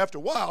after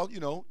a while, you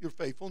know, you're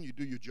faithful, and you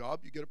do your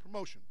job, you get a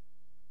promotion.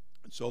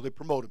 And so they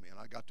promoted me, and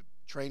I got to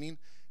training,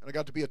 and I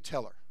got to be a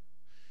teller.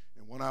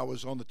 And when I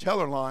was on the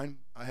teller line,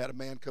 I had a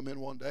man come in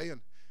one day,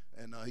 and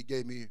he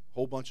gave me a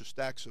whole bunch of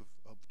stacks of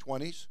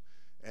 20s.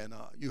 And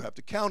you have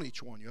to count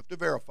each one. You have to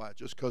verify it.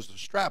 Just because the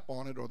strap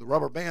on it or the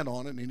rubber band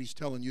on it, and he's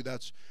telling you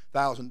that's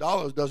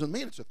 $1,000 doesn't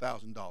mean it's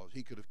 $1,000.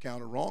 He could have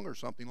counted wrong or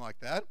something like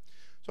that.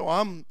 So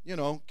I'm, you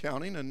know,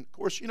 counting. And, of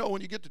course, you know,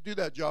 when you get to do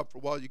that job for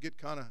a while, you get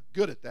kind of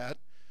good at that.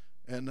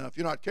 And if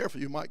you're not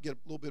careful, you might get a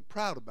little bit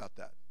proud about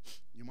that.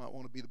 You might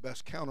want to be the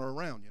best counter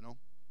around, you know,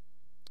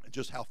 and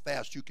just how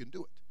fast you can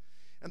do it.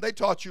 And they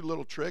taught you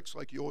little tricks,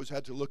 like you always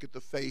had to look at the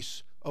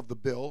face of the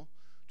bill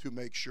to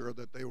make sure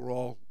that they were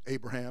all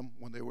Abraham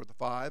when they were the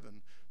 5,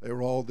 and they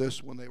were all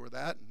this when they were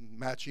that, and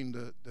matching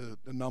the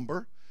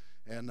number.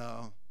 And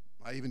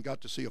I even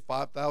got to see a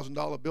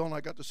 $5,000 bill, and I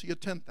got to see a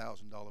 $10,000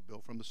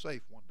 bill from the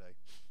safe one day.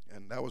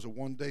 And that was a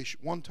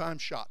one-time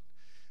shot.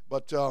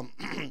 But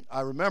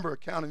I remember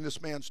counting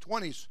this man's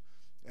 20s,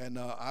 and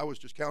I was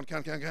just count,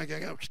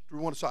 threw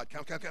one aside,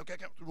 count,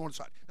 threw one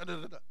aside.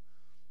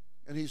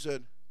 And he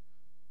said,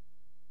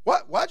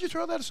 why'd you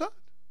throw that aside?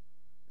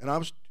 And I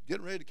was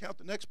getting ready to count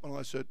the next bundle.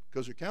 I said,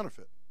 because they're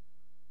counterfeit.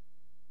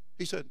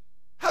 He said,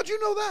 how'd you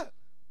know that?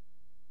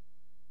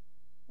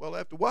 Well,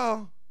 after a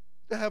while,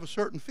 they have a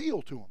certain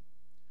feel to them.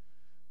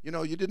 You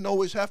know, you didn't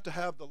always have to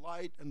have the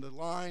light and the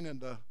line and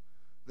the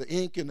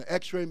ink and the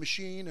x-ray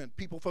machine and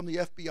people from the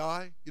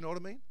FBI, you know what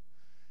I mean?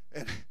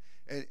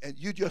 And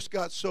you just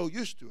got so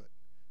used to it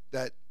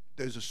that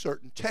there's a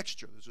certain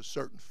texture, there's a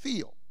certain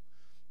feel,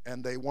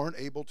 and they weren't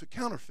able to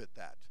counterfeit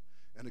that.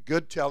 And a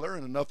good teller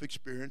and enough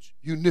experience,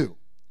 you knew.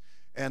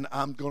 And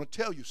I'm going to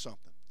tell you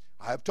something.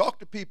 I have talked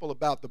to people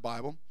about the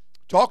Bible,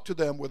 talked to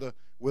them with a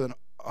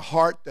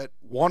heart that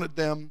wanted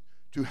them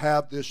to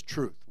have this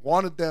truth.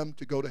 Wanted them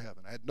to go to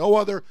heaven. I had no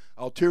other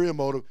ulterior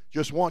motive.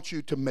 Just want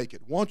you to make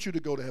it. Want you to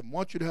go to heaven.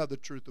 Want you to have the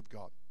truth of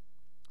God.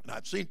 And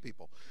I've seen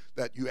people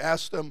that you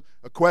ask them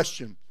a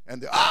question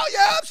and they're, oh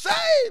yeah, I'm saved.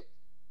 I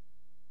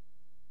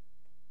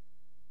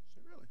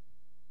say, really?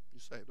 You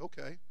saved?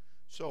 Okay.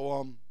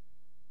 So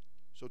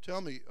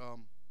tell me,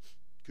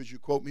 could you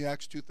quote me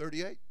Acts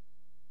 2:38?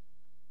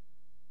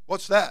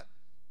 What's that?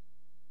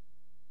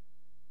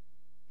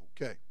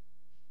 Okay.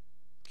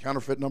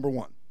 Counterfeit number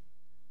one.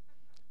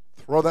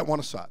 Throw that one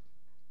aside.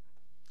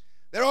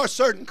 There are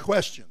certain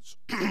questions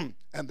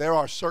and there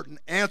are certain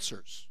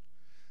answers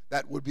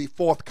that would be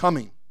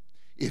forthcoming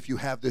if you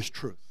have this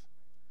truth.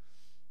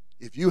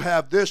 If you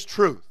have this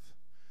truth,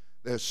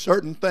 there's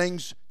certain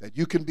things that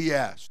you can be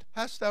asked.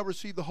 Hast thou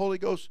received the Holy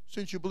Ghost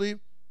since you believe?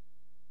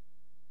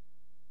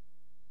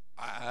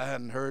 I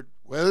hadn't heard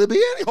whether there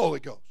be any Holy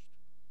Ghost.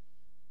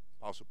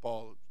 Apostle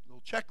Paul, a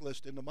little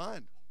checklist in the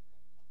mind.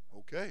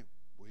 Okay,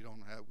 we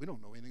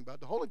don't know anything about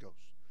the Holy Ghost.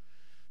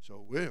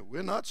 So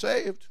we're not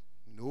saved.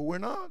 No, we're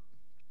not.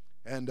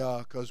 And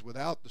because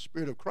without the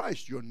Spirit of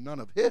Christ, you're none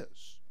of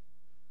His.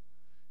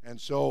 And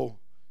so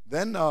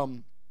then,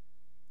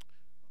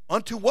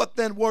 unto what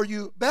then were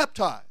you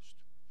baptized?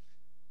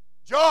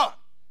 John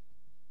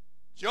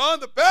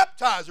the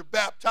baptizer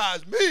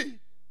baptized me.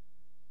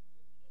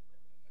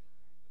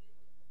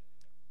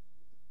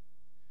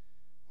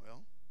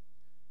 Well,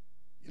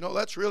 you know,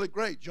 that's really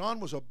great. John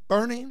was a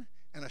burning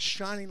and a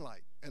shining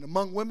light. And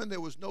among women,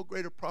 there was no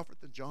greater prophet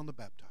than John the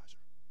Baptizer.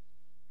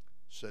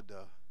 Said,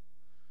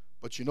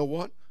 but you know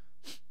what?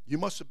 You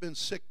must have been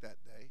sick that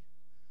day,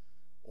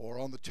 or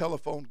on the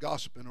telephone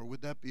gossiping, or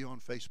would that be on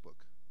Facebook?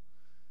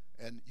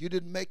 And you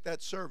didn't make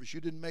that service.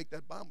 You didn't make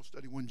that Bible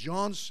study. When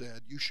John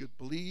said you should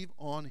believe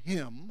on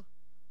Him,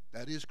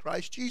 that is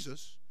Christ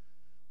Jesus,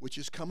 which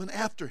is coming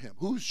after Him,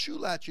 whose shoe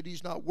latchet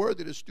He's not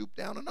worthy to stoop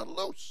down and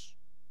unloose.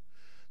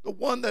 The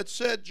one that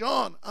said,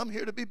 John, I'm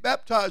here to be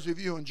baptized with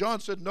you. And John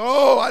said,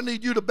 no, I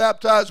need you to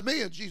baptize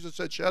me. And Jesus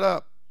said, shut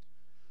up.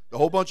 The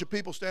whole bunch of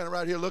people standing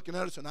right here looking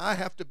at us, and I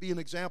have to be an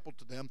example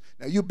to them.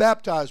 Now, you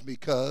baptize me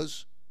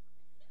because,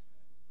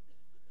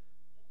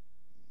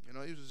 you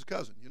know, he was his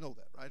cousin. You know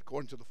that, right?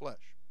 According to the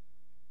flesh.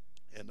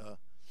 And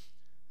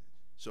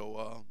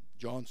so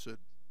John said,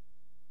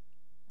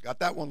 got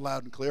that one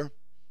loud and clear.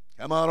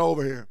 Come on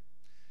over here.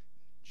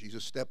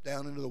 Jesus stepped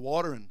down into the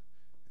water, and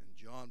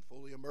John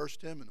fully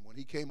immersed him. And when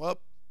he came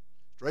up,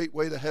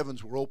 straightway the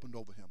heavens were opened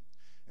over him.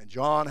 And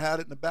John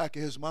had it in the back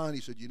of his mind. He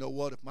said, you know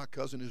what? If my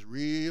cousin is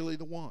really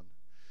the one,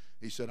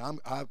 he said,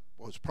 I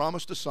was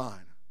promised a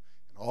sign.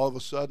 And all of a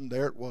sudden,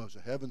 there it was.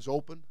 The heavens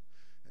opened,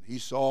 and he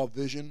saw a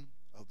vision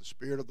of the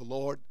Spirit of the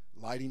Lord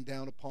lighting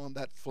down upon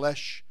that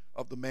flesh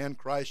of the man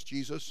Christ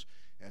Jesus.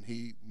 And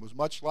he was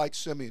much like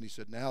Simeon. He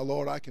said, now,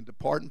 Lord, I can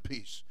depart in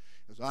peace,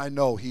 because I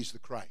know He's the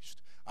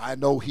Christ. I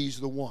know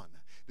He's the one.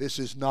 This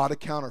is not a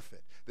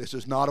counterfeit. This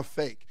is not a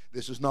fake.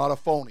 This is not a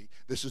phony.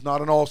 This is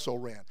not an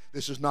also-ran.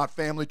 This is not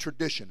family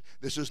tradition.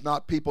 This is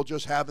not people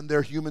just having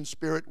their human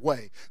spirit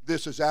way.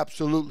 This is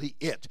absolutely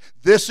it.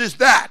 This is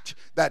that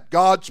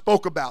God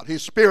spoke about,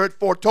 His Spirit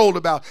foretold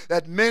about,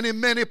 that many,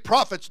 many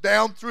prophets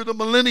down through the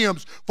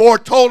millenniums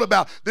foretold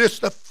about. This,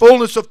 the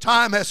fullness of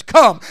time has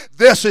come.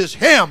 This is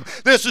Him.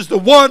 This is the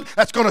one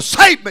that's going to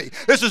save me.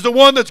 This is the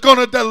one that's going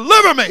to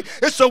deliver me.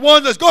 It's the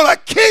one that's going to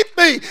keep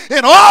me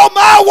in all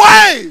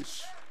my ways.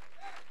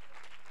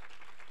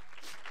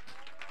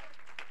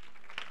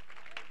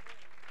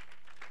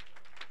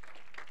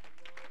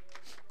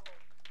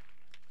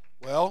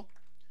 Well,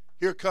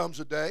 here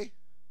comes a day.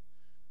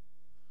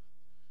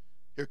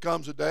 Here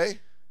comes a day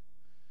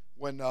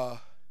when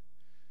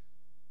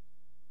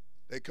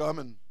they come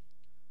and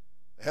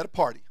they had a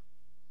party.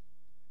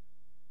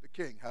 The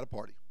king had a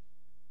party.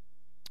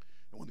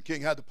 And when the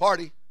king had the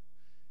party,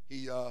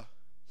 he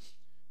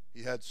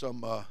had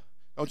some,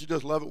 don't you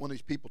just love it when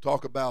these people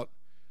talk about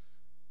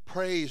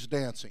praise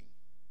dancing?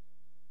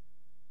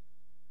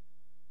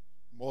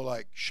 More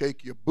like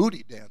shake your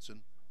booty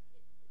dancing.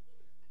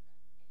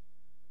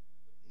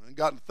 Ain't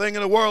got a thing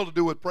in the world to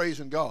do with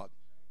praising God.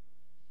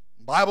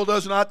 The Bible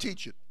does not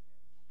teach it.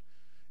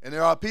 And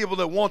there are people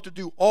that want to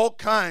do all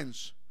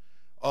kinds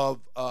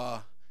of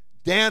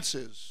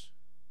dances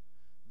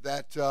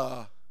that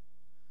the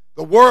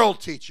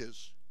world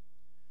teaches.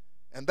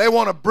 And they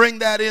want to bring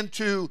that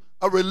into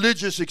a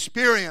religious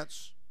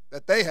experience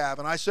that they have.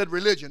 And I said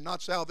religion,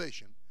 not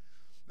salvation.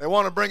 They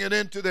want to bring it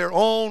into their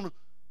own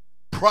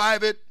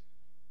private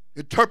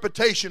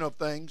interpretation of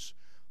things.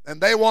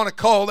 And they want to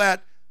call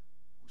that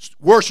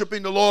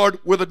worshiping the Lord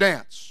with a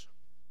dance.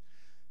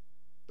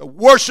 The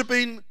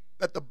worshiping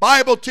that the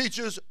Bible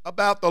teaches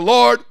about the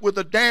Lord with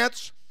a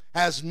dance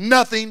has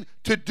nothing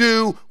to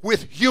do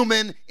with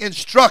human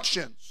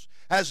instructions,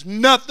 has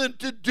nothing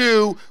to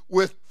do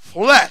with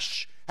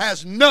flesh,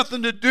 has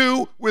nothing to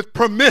do with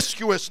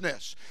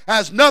promiscuousness,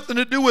 has nothing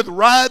to do with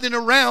writhing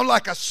around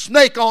like a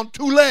snake on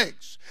two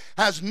legs,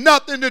 has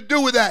nothing to do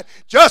with that.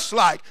 Just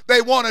like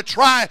they want to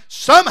try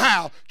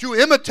somehow to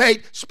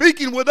imitate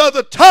speaking with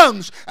other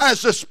tongues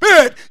as the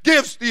Spirit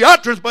gives the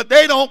utterance, but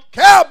they don't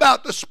care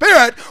about the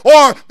Spirit,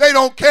 or they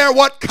don't care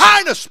what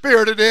kind of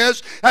spirit it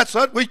is. That's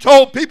what we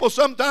told people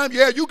sometimes,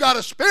 yeah, you got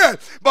a spirit,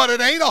 but it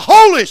ain't a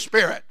Holy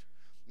Spirit.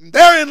 And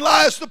therein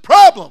lies the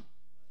problem.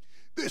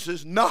 This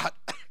is not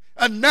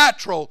a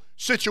natural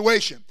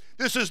situation.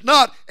 This is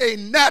not a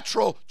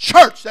natural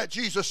church that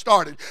Jesus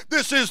started.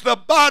 This is the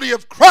body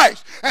of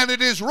Christ, and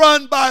it is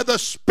run by the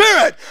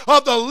Spirit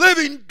of the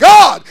living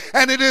God,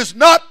 and it is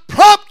not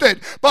prompted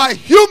by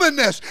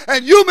humanness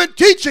and human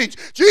teachings.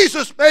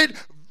 Jesus made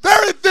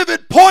very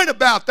vivid point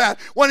about that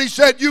when he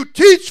said, you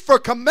teach for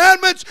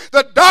commandments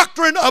the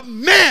doctrine of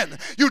men.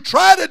 You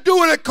try to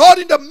do it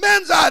according to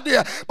men's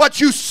idea,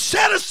 but you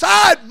set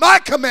aside my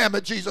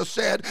commandment, Jesus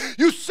said.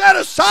 You set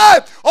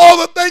aside all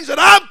the things that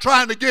I'm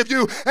trying to give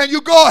you, and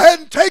you go ahead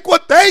and take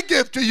what they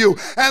give to you.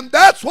 And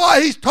that's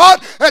why he's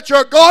taught that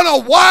you're going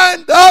to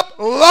wind up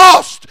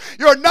lost.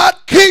 You're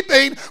not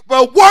keeping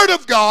the Word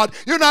of God.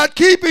 You're not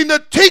keeping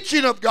the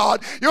teaching of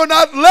God. You're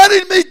not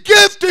letting me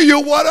give to you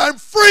what I'm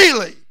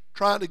freely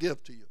trying to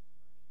give to you.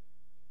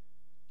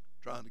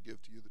 Trying to give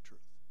to you the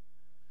truth.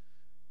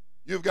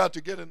 You've got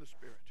to get in the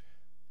Spirit.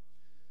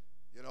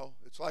 You know,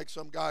 it's like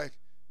some guy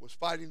was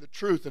fighting the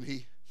truth, and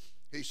he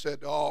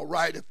said, all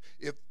right,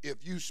 if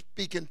you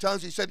speak in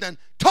tongues, he said, then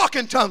talk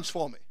in tongues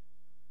for me.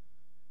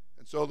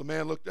 And so the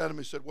man looked at him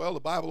and said, well, the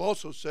Bible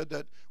also said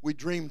that we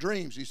dream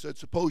dreams. He said,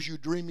 suppose you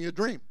dream me a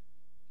dream.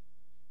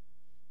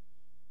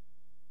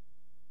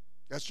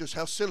 That's just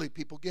how silly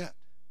people get.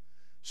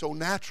 So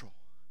natural.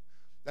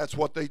 That's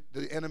what the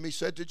enemy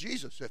said to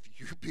Jesus. If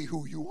you be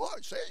who you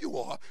are, say you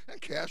are,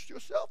 and cast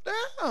yourself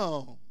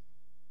down.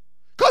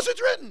 Because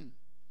it's written.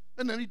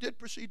 And then he did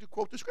proceed to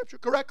quote the scripture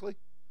correctly.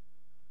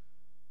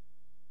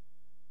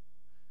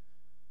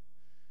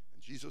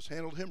 And Jesus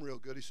handled him real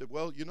good. He said,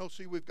 well, you know,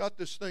 see, we've got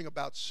this thing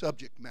about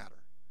subject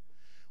matter.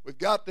 We've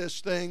got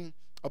this thing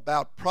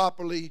about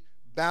properly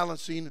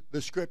balancing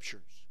the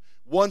scriptures.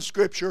 One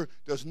scripture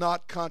does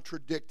not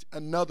contradict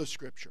another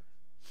scripture.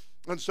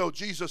 And so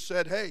Jesus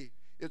said, hey,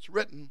 it's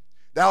written,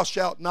 thou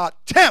shalt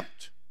not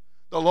tempt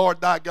the Lord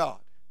thy God.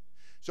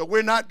 So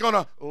we're not going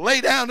to lay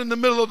down in the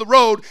middle of the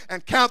road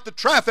and count the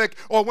traffic,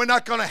 or we're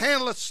not going to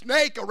handle a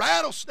snake, a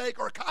rattlesnake,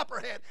 or a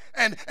copperhead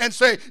and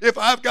say, if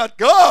I've got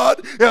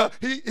God,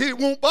 he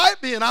won't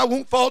bite me and I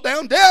won't fall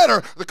down dead,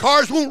 or the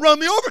cars won't run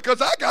me over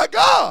because I got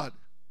God.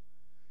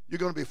 You're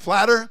going to be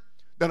flatter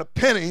than a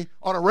penny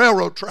on a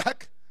railroad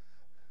track.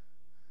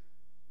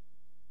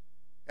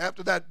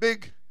 After that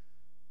big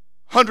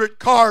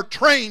 100-car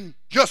train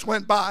just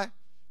went by,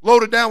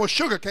 loaded down with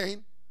sugar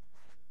cane.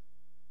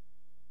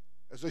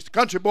 As this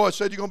country boy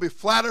said, you're going to be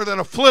flatter than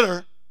a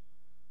flitter.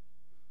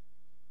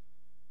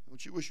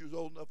 Don't you wish you was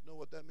old enough to know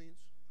what that means?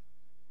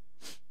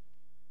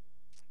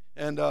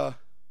 And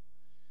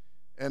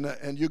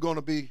you're going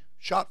to be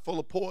shot full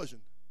of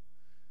poison.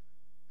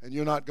 And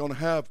you're not going to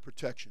have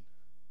protection.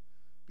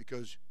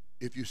 Because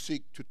if you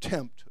seek to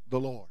tempt the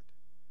Lord,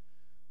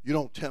 you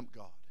don't tempt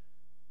God.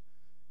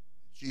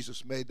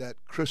 Jesus made that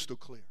crystal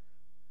clear.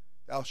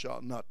 Thou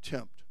shalt not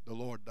tempt the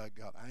Lord thy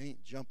God. I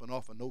ain't jumping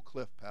off of no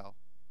cliff, pal.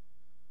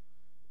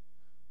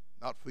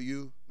 Not for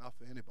you, not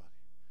for anybody.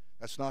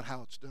 That's not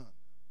how it's done.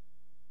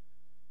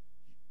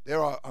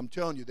 I'm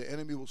telling you, the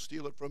enemy will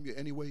steal it from you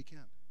any way he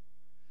can.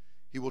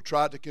 He will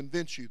try to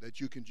convince you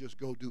that you can just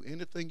go do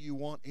anything you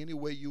want, any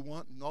way you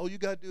want, and all you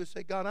got to do is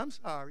say, God, I'm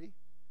sorry.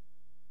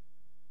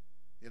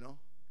 You know?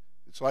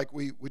 It's like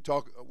we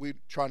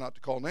try not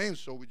to call names,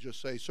 so we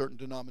just say certain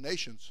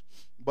denominations.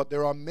 But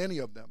there are many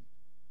of them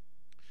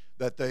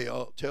that they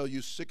tell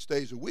you 6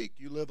 days a week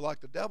you live like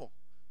the devil.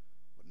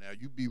 But now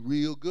you be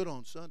real good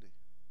on Sunday.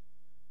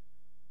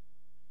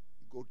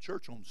 You go to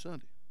church on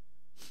Sunday.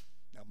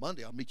 Now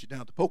Monday I'll meet you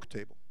down at the poker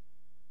table.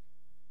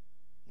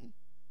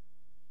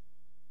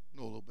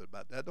 Know a little bit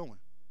about that, don't we?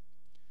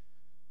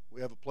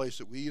 We have a place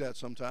that we eat at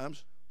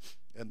sometimes,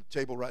 and the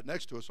table right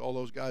next to us, all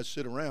those guys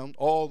sit around,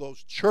 all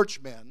those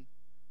churchmen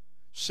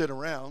sit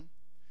around,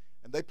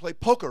 and they play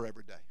poker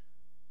every day.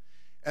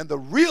 And the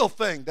real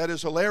thing that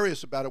is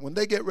hilarious about it, when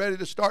they get ready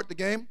to start the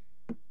game,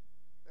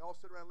 they all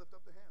sit around and lift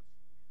up their hands.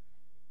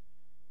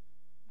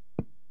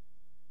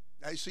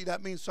 Now you see,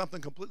 that means something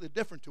completely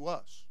different to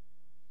us.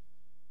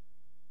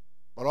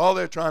 But all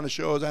they're trying to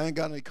show is I ain't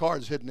got any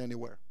cards hidden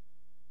anywhere,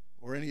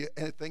 or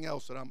anything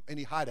else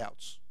any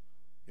hideouts,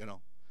 you know.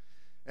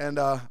 And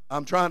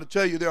I'm trying to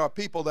tell you, there are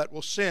people that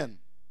will sin,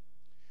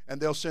 and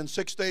they'll sin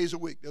 6 days a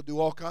week. They'll do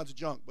all kinds of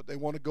junk, but they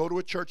want to go to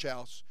a church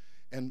house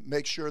and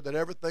make sure that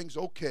everything's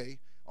okay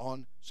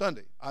on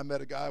Sunday. I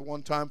met a guy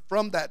one time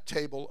from that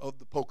table of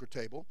the poker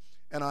table,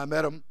 and I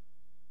met him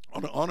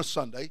on a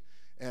Sunday,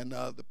 and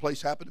the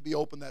place happened to be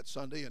open that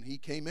Sunday, and he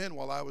came in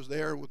while I was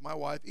there with my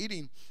wife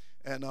eating,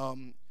 and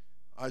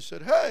I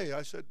said, hey,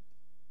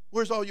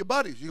 where's all your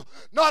buddies? He goes,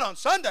 not on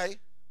Sunday.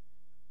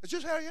 That's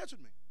just how he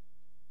answered me.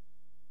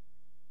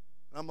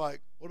 And I'm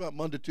like, what about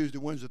Monday, Tuesday,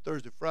 Wednesday,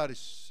 Thursday, Friday,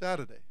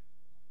 Saturday?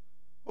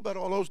 What about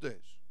all those days?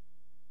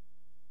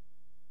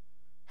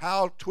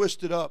 how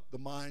twisted up the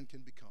mind can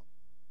become.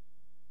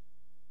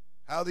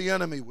 How the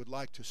enemy would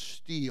like to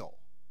steal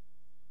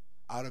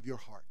out of your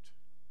heart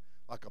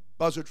like a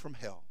buzzard from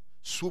hell,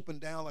 swooping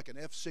down like an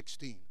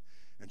F-16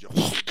 and just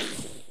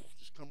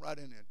come right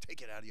in there and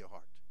take it out of your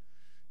heart.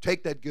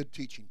 Take that good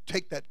teaching,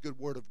 take that good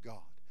word of God,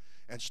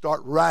 and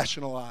start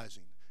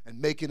rationalizing and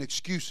making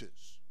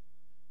excuses.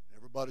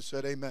 Everybody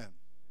said amen.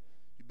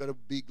 You better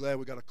be glad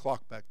we got a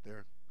clock back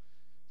there,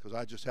 because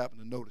I just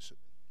happened to notice it.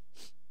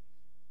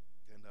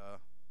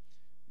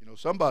 And,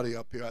 somebody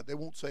up here, they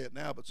won't say it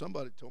now, but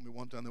somebody told me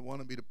one time they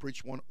wanted me to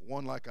preach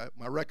one like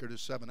my record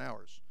is 7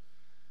 hours.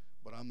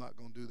 But I'm not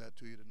going to do that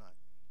to you tonight,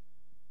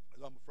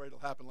 because I'm afraid it'll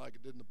happen like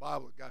it did in the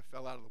Bible. A guy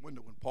fell out of the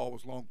window when Paul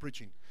was long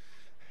preaching.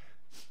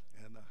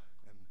 And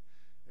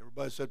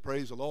everybody said,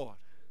 praise the Lord.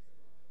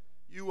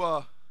 You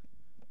want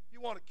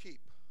to keep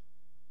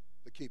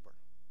the keeper.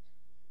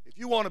 If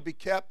you want to be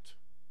kept,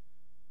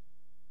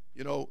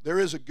 there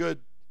is a good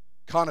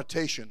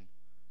connotation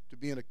to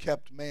being a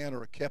kept man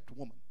or a kept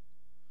woman,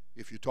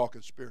 if you're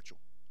talking spiritual.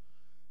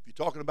 If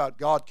you're talking about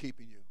God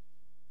keeping you,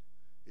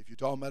 if you're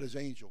talking about his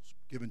angels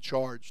given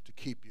charge to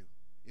keep you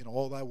in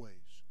all thy ways,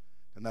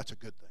 then that's a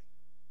good thing.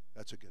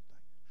 That's a good thing.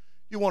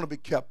 You want to be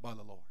kept by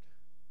the Lord.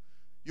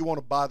 You want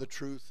to buy the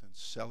truth and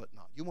sell it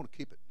not. You want to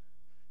keep it.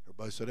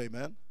 Everybody said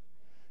amen.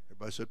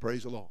 Everybody said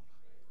praise the Lord.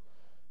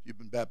 You've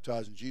been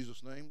baptized in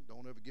Jesus' name.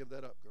 Don't ever give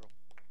that up, girl.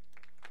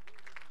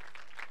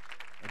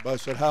 Everybody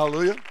said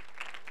hallelujah.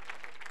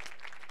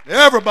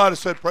 Everybody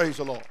said praise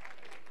the Lord.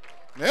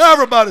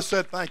 Everybody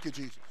said thank you,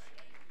 Jesus.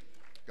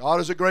 God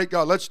is a great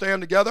God. Let's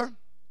stand together.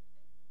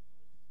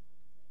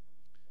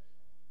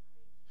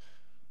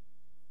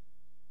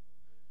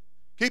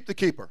 Keep the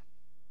keeper.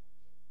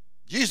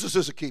 Jesus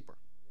is a keeper.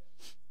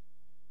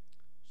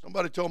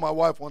 Somebody told my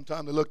wife one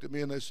time, they looked at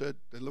me and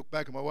they looked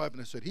back at my wife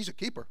and they said, he's a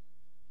keeper.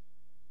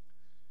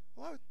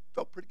 Well, I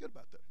felt pretty good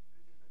about that.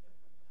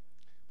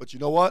 But you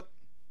know what?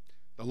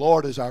 The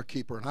Lord is our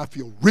keeper, and I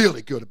feel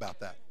really good about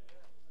that.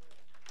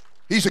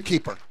 He's a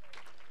keeper.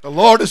 The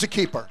Lord is a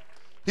keeper.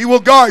 He will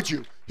guard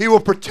you. He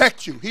will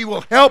protect you. He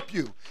will help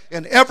you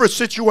in every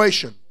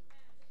situation.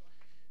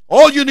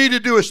 All you need to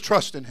do is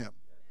trust in him.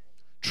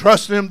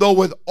 Trust in him, though,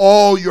 with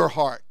all your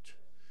heart.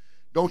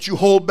 Don't you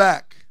hold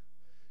back.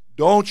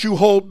 Don't you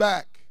hold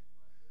back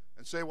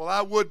and say, well,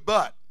 I would,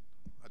 but.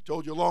 I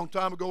told you a long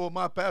time ago when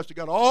my pastor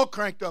got all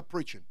cranked up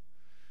preaching.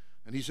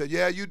 And he said,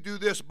 yeah, you do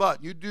this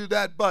but, you do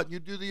that but, you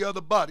do the other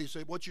but. He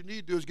said, what you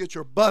need to do is get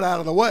your butt out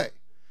of the way.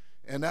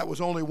 And that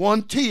was only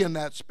one T in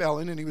that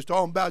spelling, and he was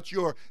talking about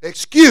your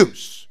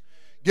excuse.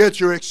 Get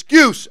your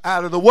excuse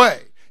out of the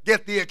way.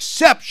 Get the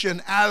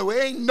exception out of the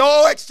way. Ain't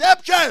no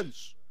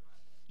exceptions.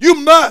 You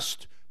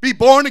must be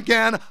born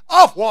again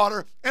of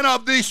water and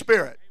of the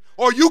Spirit,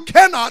 or you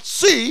cannot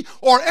see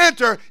or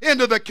enter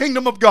into the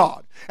kingdom of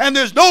God. And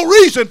there's no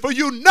reason for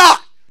you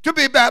not to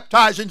be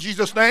baptized in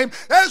Jesus' name.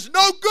 There's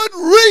no good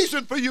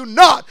reason for you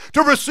not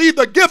to receive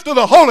the gift of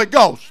the Holy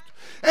Ghost.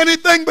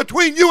 Anything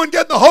between you and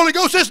getting the Holy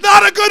Ghost is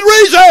not a good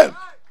reason.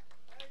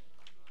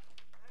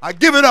 I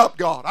give it up,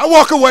 God. I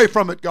walk away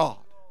from it, God.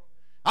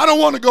 I don't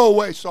want to go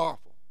away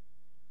sorrowful.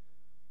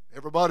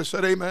 Everybody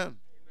said amen.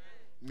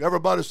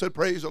 Everybody said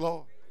praise the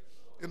Lord.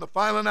 In the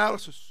final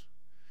analysis,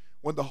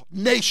 when the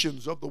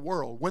nations of the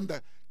world, when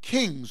the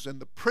kings and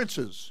the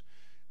princes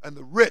and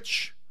the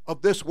rich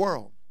of this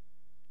world,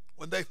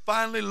 when they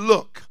finally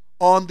look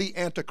on the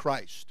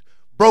Antichrist,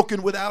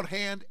 broken without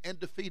hand and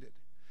defeated,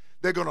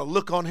 they're going to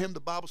look on him, the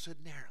Bible said,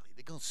 narrowly.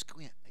 They're going to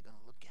squint. They're going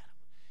to look at him.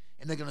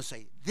 And they're going to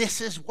say, this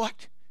is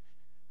what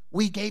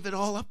we gave it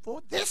all up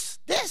for? This?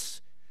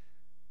 That's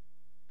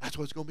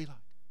what it's going to be like.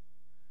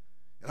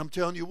 And I'm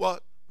telling you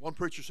what, one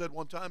preacher said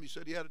one time, he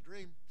said he had a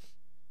dream.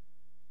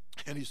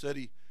 And he said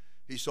he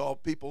saw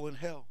people in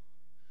hell.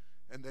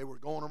 And they were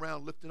going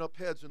around lifting up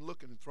heads and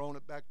looking and throwing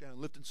it back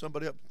down, lifting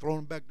somebody up and throwing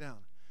them back down.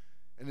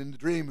 And in the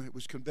dream, it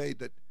was conveyed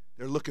that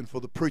they're looking for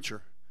the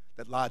preacher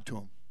that lied to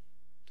them.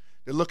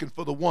 They're looking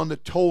for the one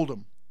that told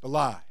them the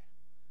lie.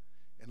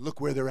 And look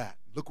where they're at.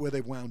 Look where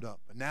they've wound up.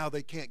 And now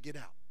they can't get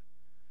out.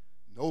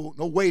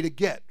 No way to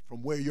get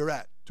from where you're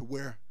at to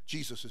where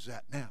Jesus is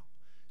at now.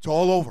 It's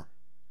all over.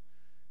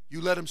 You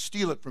let him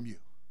steal it from you.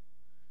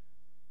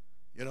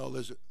 You know,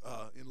 there's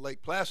in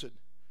Lake Placid,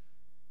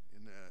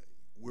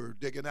 we're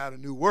digging out a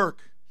new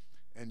work,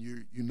 and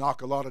you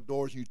knock a lot of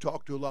doors and you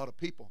talk to a lot of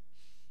people.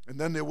 And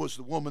then there was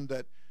the woman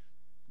that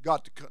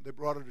they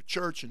brought her to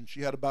church, and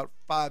she had about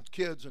 5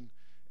 kids, and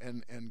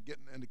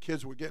the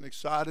kids were getting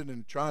excited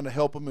and trying to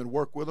help them and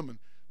work with them, and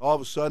all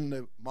of a sudden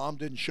the mom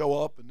didn't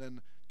show up, and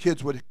then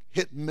kids would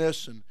hit and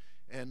miss,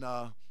 and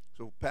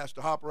so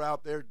Pastor Hopper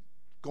out there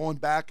going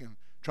back and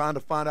trying to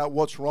find out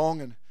what's wrong,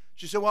 and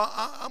she said, well,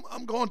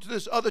 I'm going to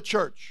this other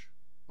church.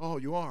 Oh,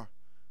 you are?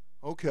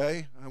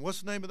 Okay. And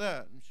what's the name of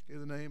that? And she gave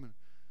the name and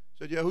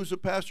said, yeah, who's the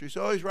pastor? He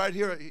said, oh, he's right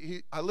here.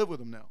 I live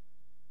with him now.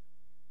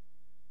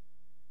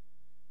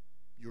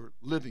 You're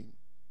living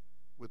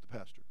with the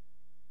pastor?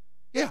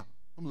 Yeah,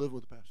 I'm living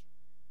with the pastor.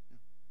 Yeah.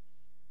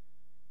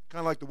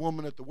 Kind of like the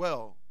woman at the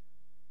well.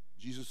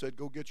 Jesus said,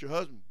 go get your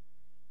husband.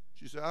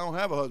 She said, I don't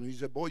have a husband. He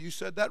said, boy, you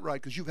said that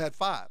right because you've had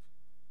 5.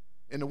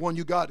 And the one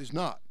you got is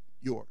not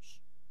yours.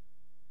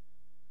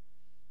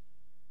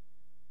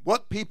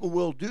 What people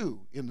will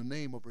do in the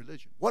name of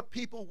religion. What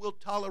people will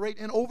tolerate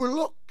and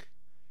overlook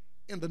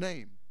in the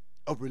name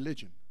of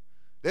religion.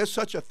 There's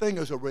such a thing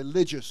as a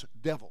religious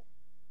devil.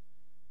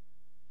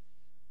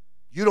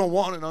 You don't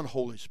want an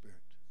unholy spirit.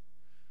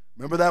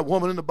 Remember that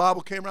woman in the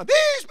Bible came around,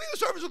 these be the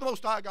servants of the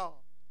Most High God.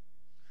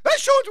 They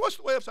show to us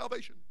the way of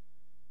salvation.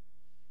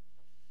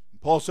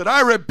 And Paul said,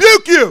 I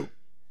rebuke you.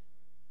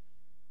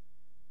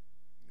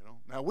 You know,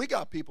 now we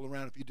got people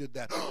around, if you did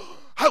that,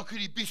 how could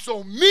he be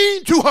so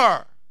mean to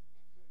her?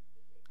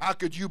 How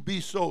could you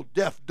be so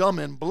deaf, dumb,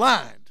 and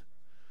blind,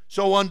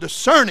 so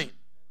undiscerning,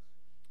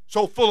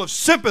 so full of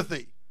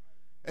sympathy,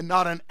 and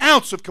not an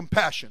ounce of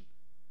compassion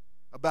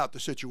about the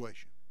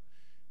situation?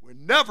 We're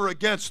never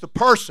against the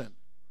person.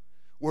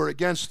 We're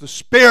against the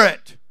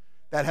spirit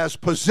that has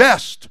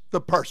possessed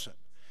the person.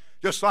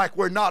 Just like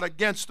we're not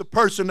against the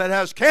person that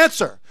has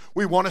cancer.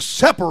 We want to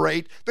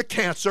separate the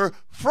cancer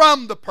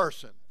from the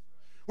person.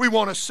 We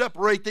want to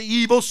separate the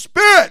evil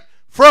spirit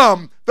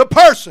from the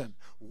person.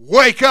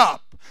 Wake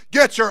up.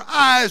 Get your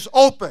eyes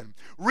open.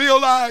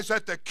 Realize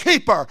that the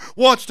keeper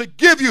wants to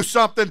give you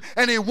something,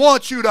 and he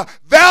wants you to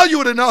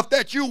value it enough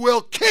that you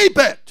will keep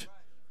it.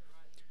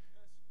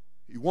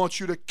 He wants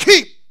you to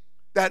keep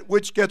that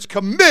which gets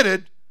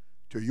committed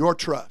to your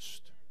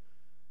trust.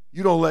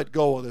 You don't let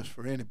go of this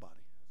for anybody.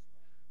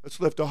 Let's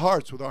lift our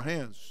hearts with our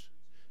hands.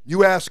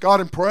 You ask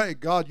God and pray,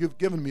 God, you've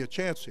given me a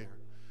chance here.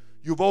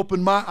 You've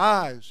opened my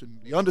eyes and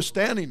the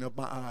understanding of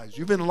my eyes.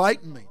 You've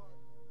enlightened me.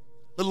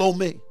 Little old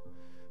me.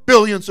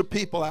 Billions of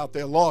people out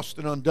there lost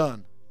and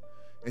undone.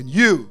 And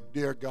you,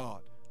 dear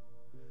God,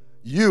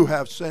 you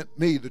have sent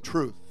me the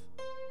truth.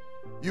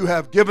 You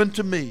have given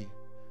to me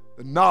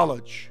the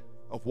knowledge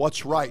of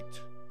what's right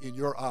in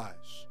your eyes.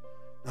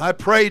 And I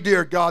pray,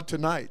 dear God,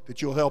 tonight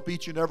that you'll help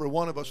each and every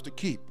one of us to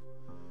keep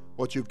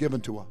what you've given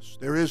to us.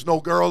 There is no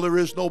girl, there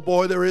is no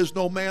boy, there is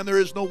no man, there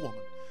is no woman.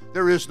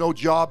 There is no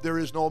job, there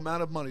is no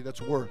amount of money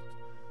that's worth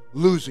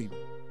losing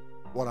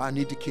what I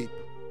need to keep.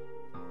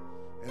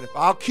 And if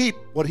I'll keep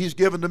what he's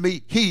given to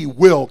me, he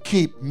will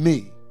keep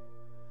me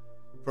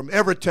from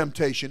every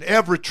temptation,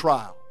 every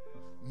trial.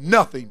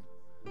 Nothing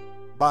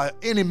by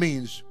any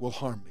means will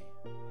harm me.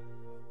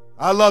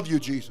 I love you,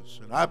 Jesus,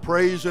 and I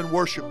praise and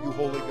worship you,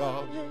 Holy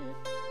God.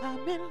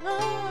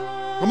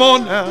 Come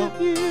on now,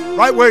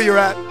 right where you're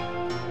at.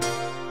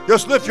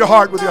 Just lift your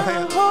heart with your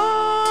hand.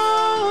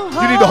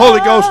 If you need the Holy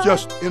Ghost,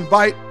 just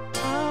invite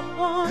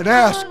and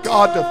ask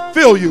God to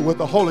fill you with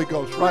the Holy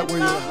Ghost right where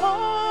you're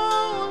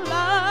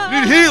at. You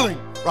need healing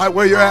right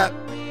where you're at.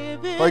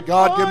 Pray,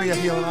 God, give me a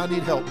healing. I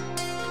need help.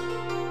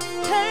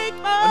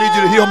 I need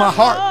you to heal my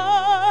heart.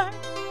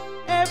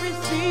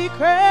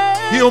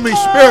 Heal me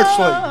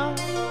spiritually.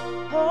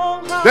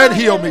 Then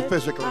heal me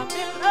physically.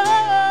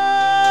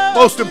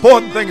 Most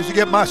important thing is to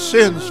get my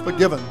sins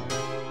forgiven.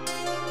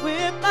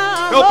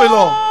 Help me,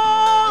 Lord.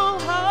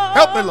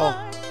 Help me, Lord.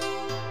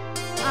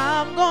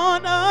 I'm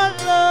gonna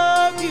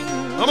love you.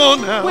 Come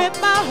on now. With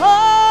my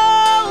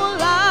whole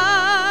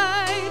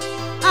life.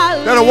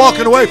 Instead of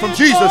walking away from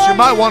Jesus, you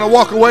might want to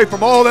walk away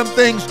from all them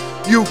things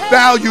you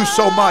value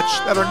so much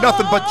that are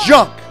nothing but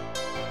junk.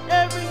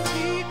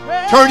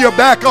 Turn your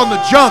back on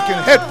the junk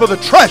and head for the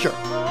treasure.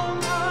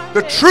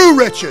 The true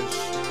riches.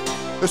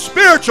 The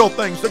spiritual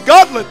things. The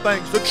godly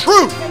things. The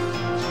truth.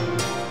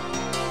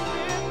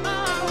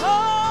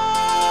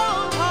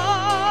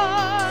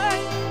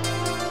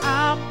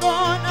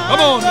 Come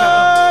on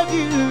now.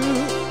 You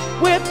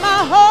with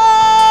my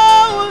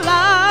whole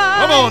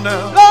life. Come on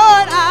now.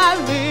 Lord, I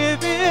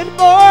live it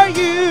for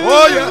you.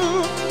 Oh, yeah.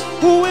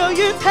 Will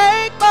you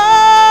take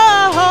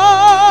my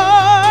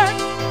heart?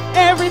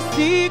 Every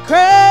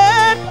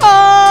secret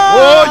part.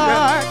 Oh,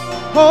 yeah.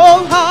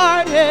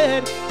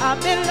 Wholehearted. I'm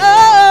in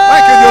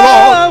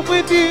love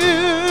with you.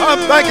 I'm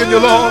thanking you,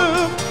 Lord.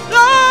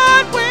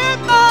 Lord, with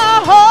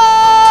my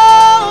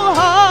whole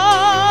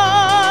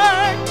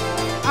heart.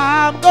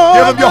 I'm going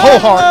Give him your whole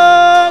heart.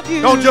 love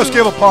you. Don't just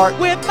give a part.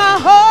 With my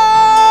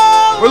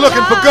whole We're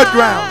looking for good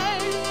ground.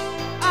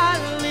 life, I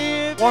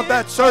live Want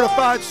that it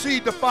certified for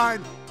seed to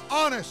find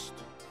honest,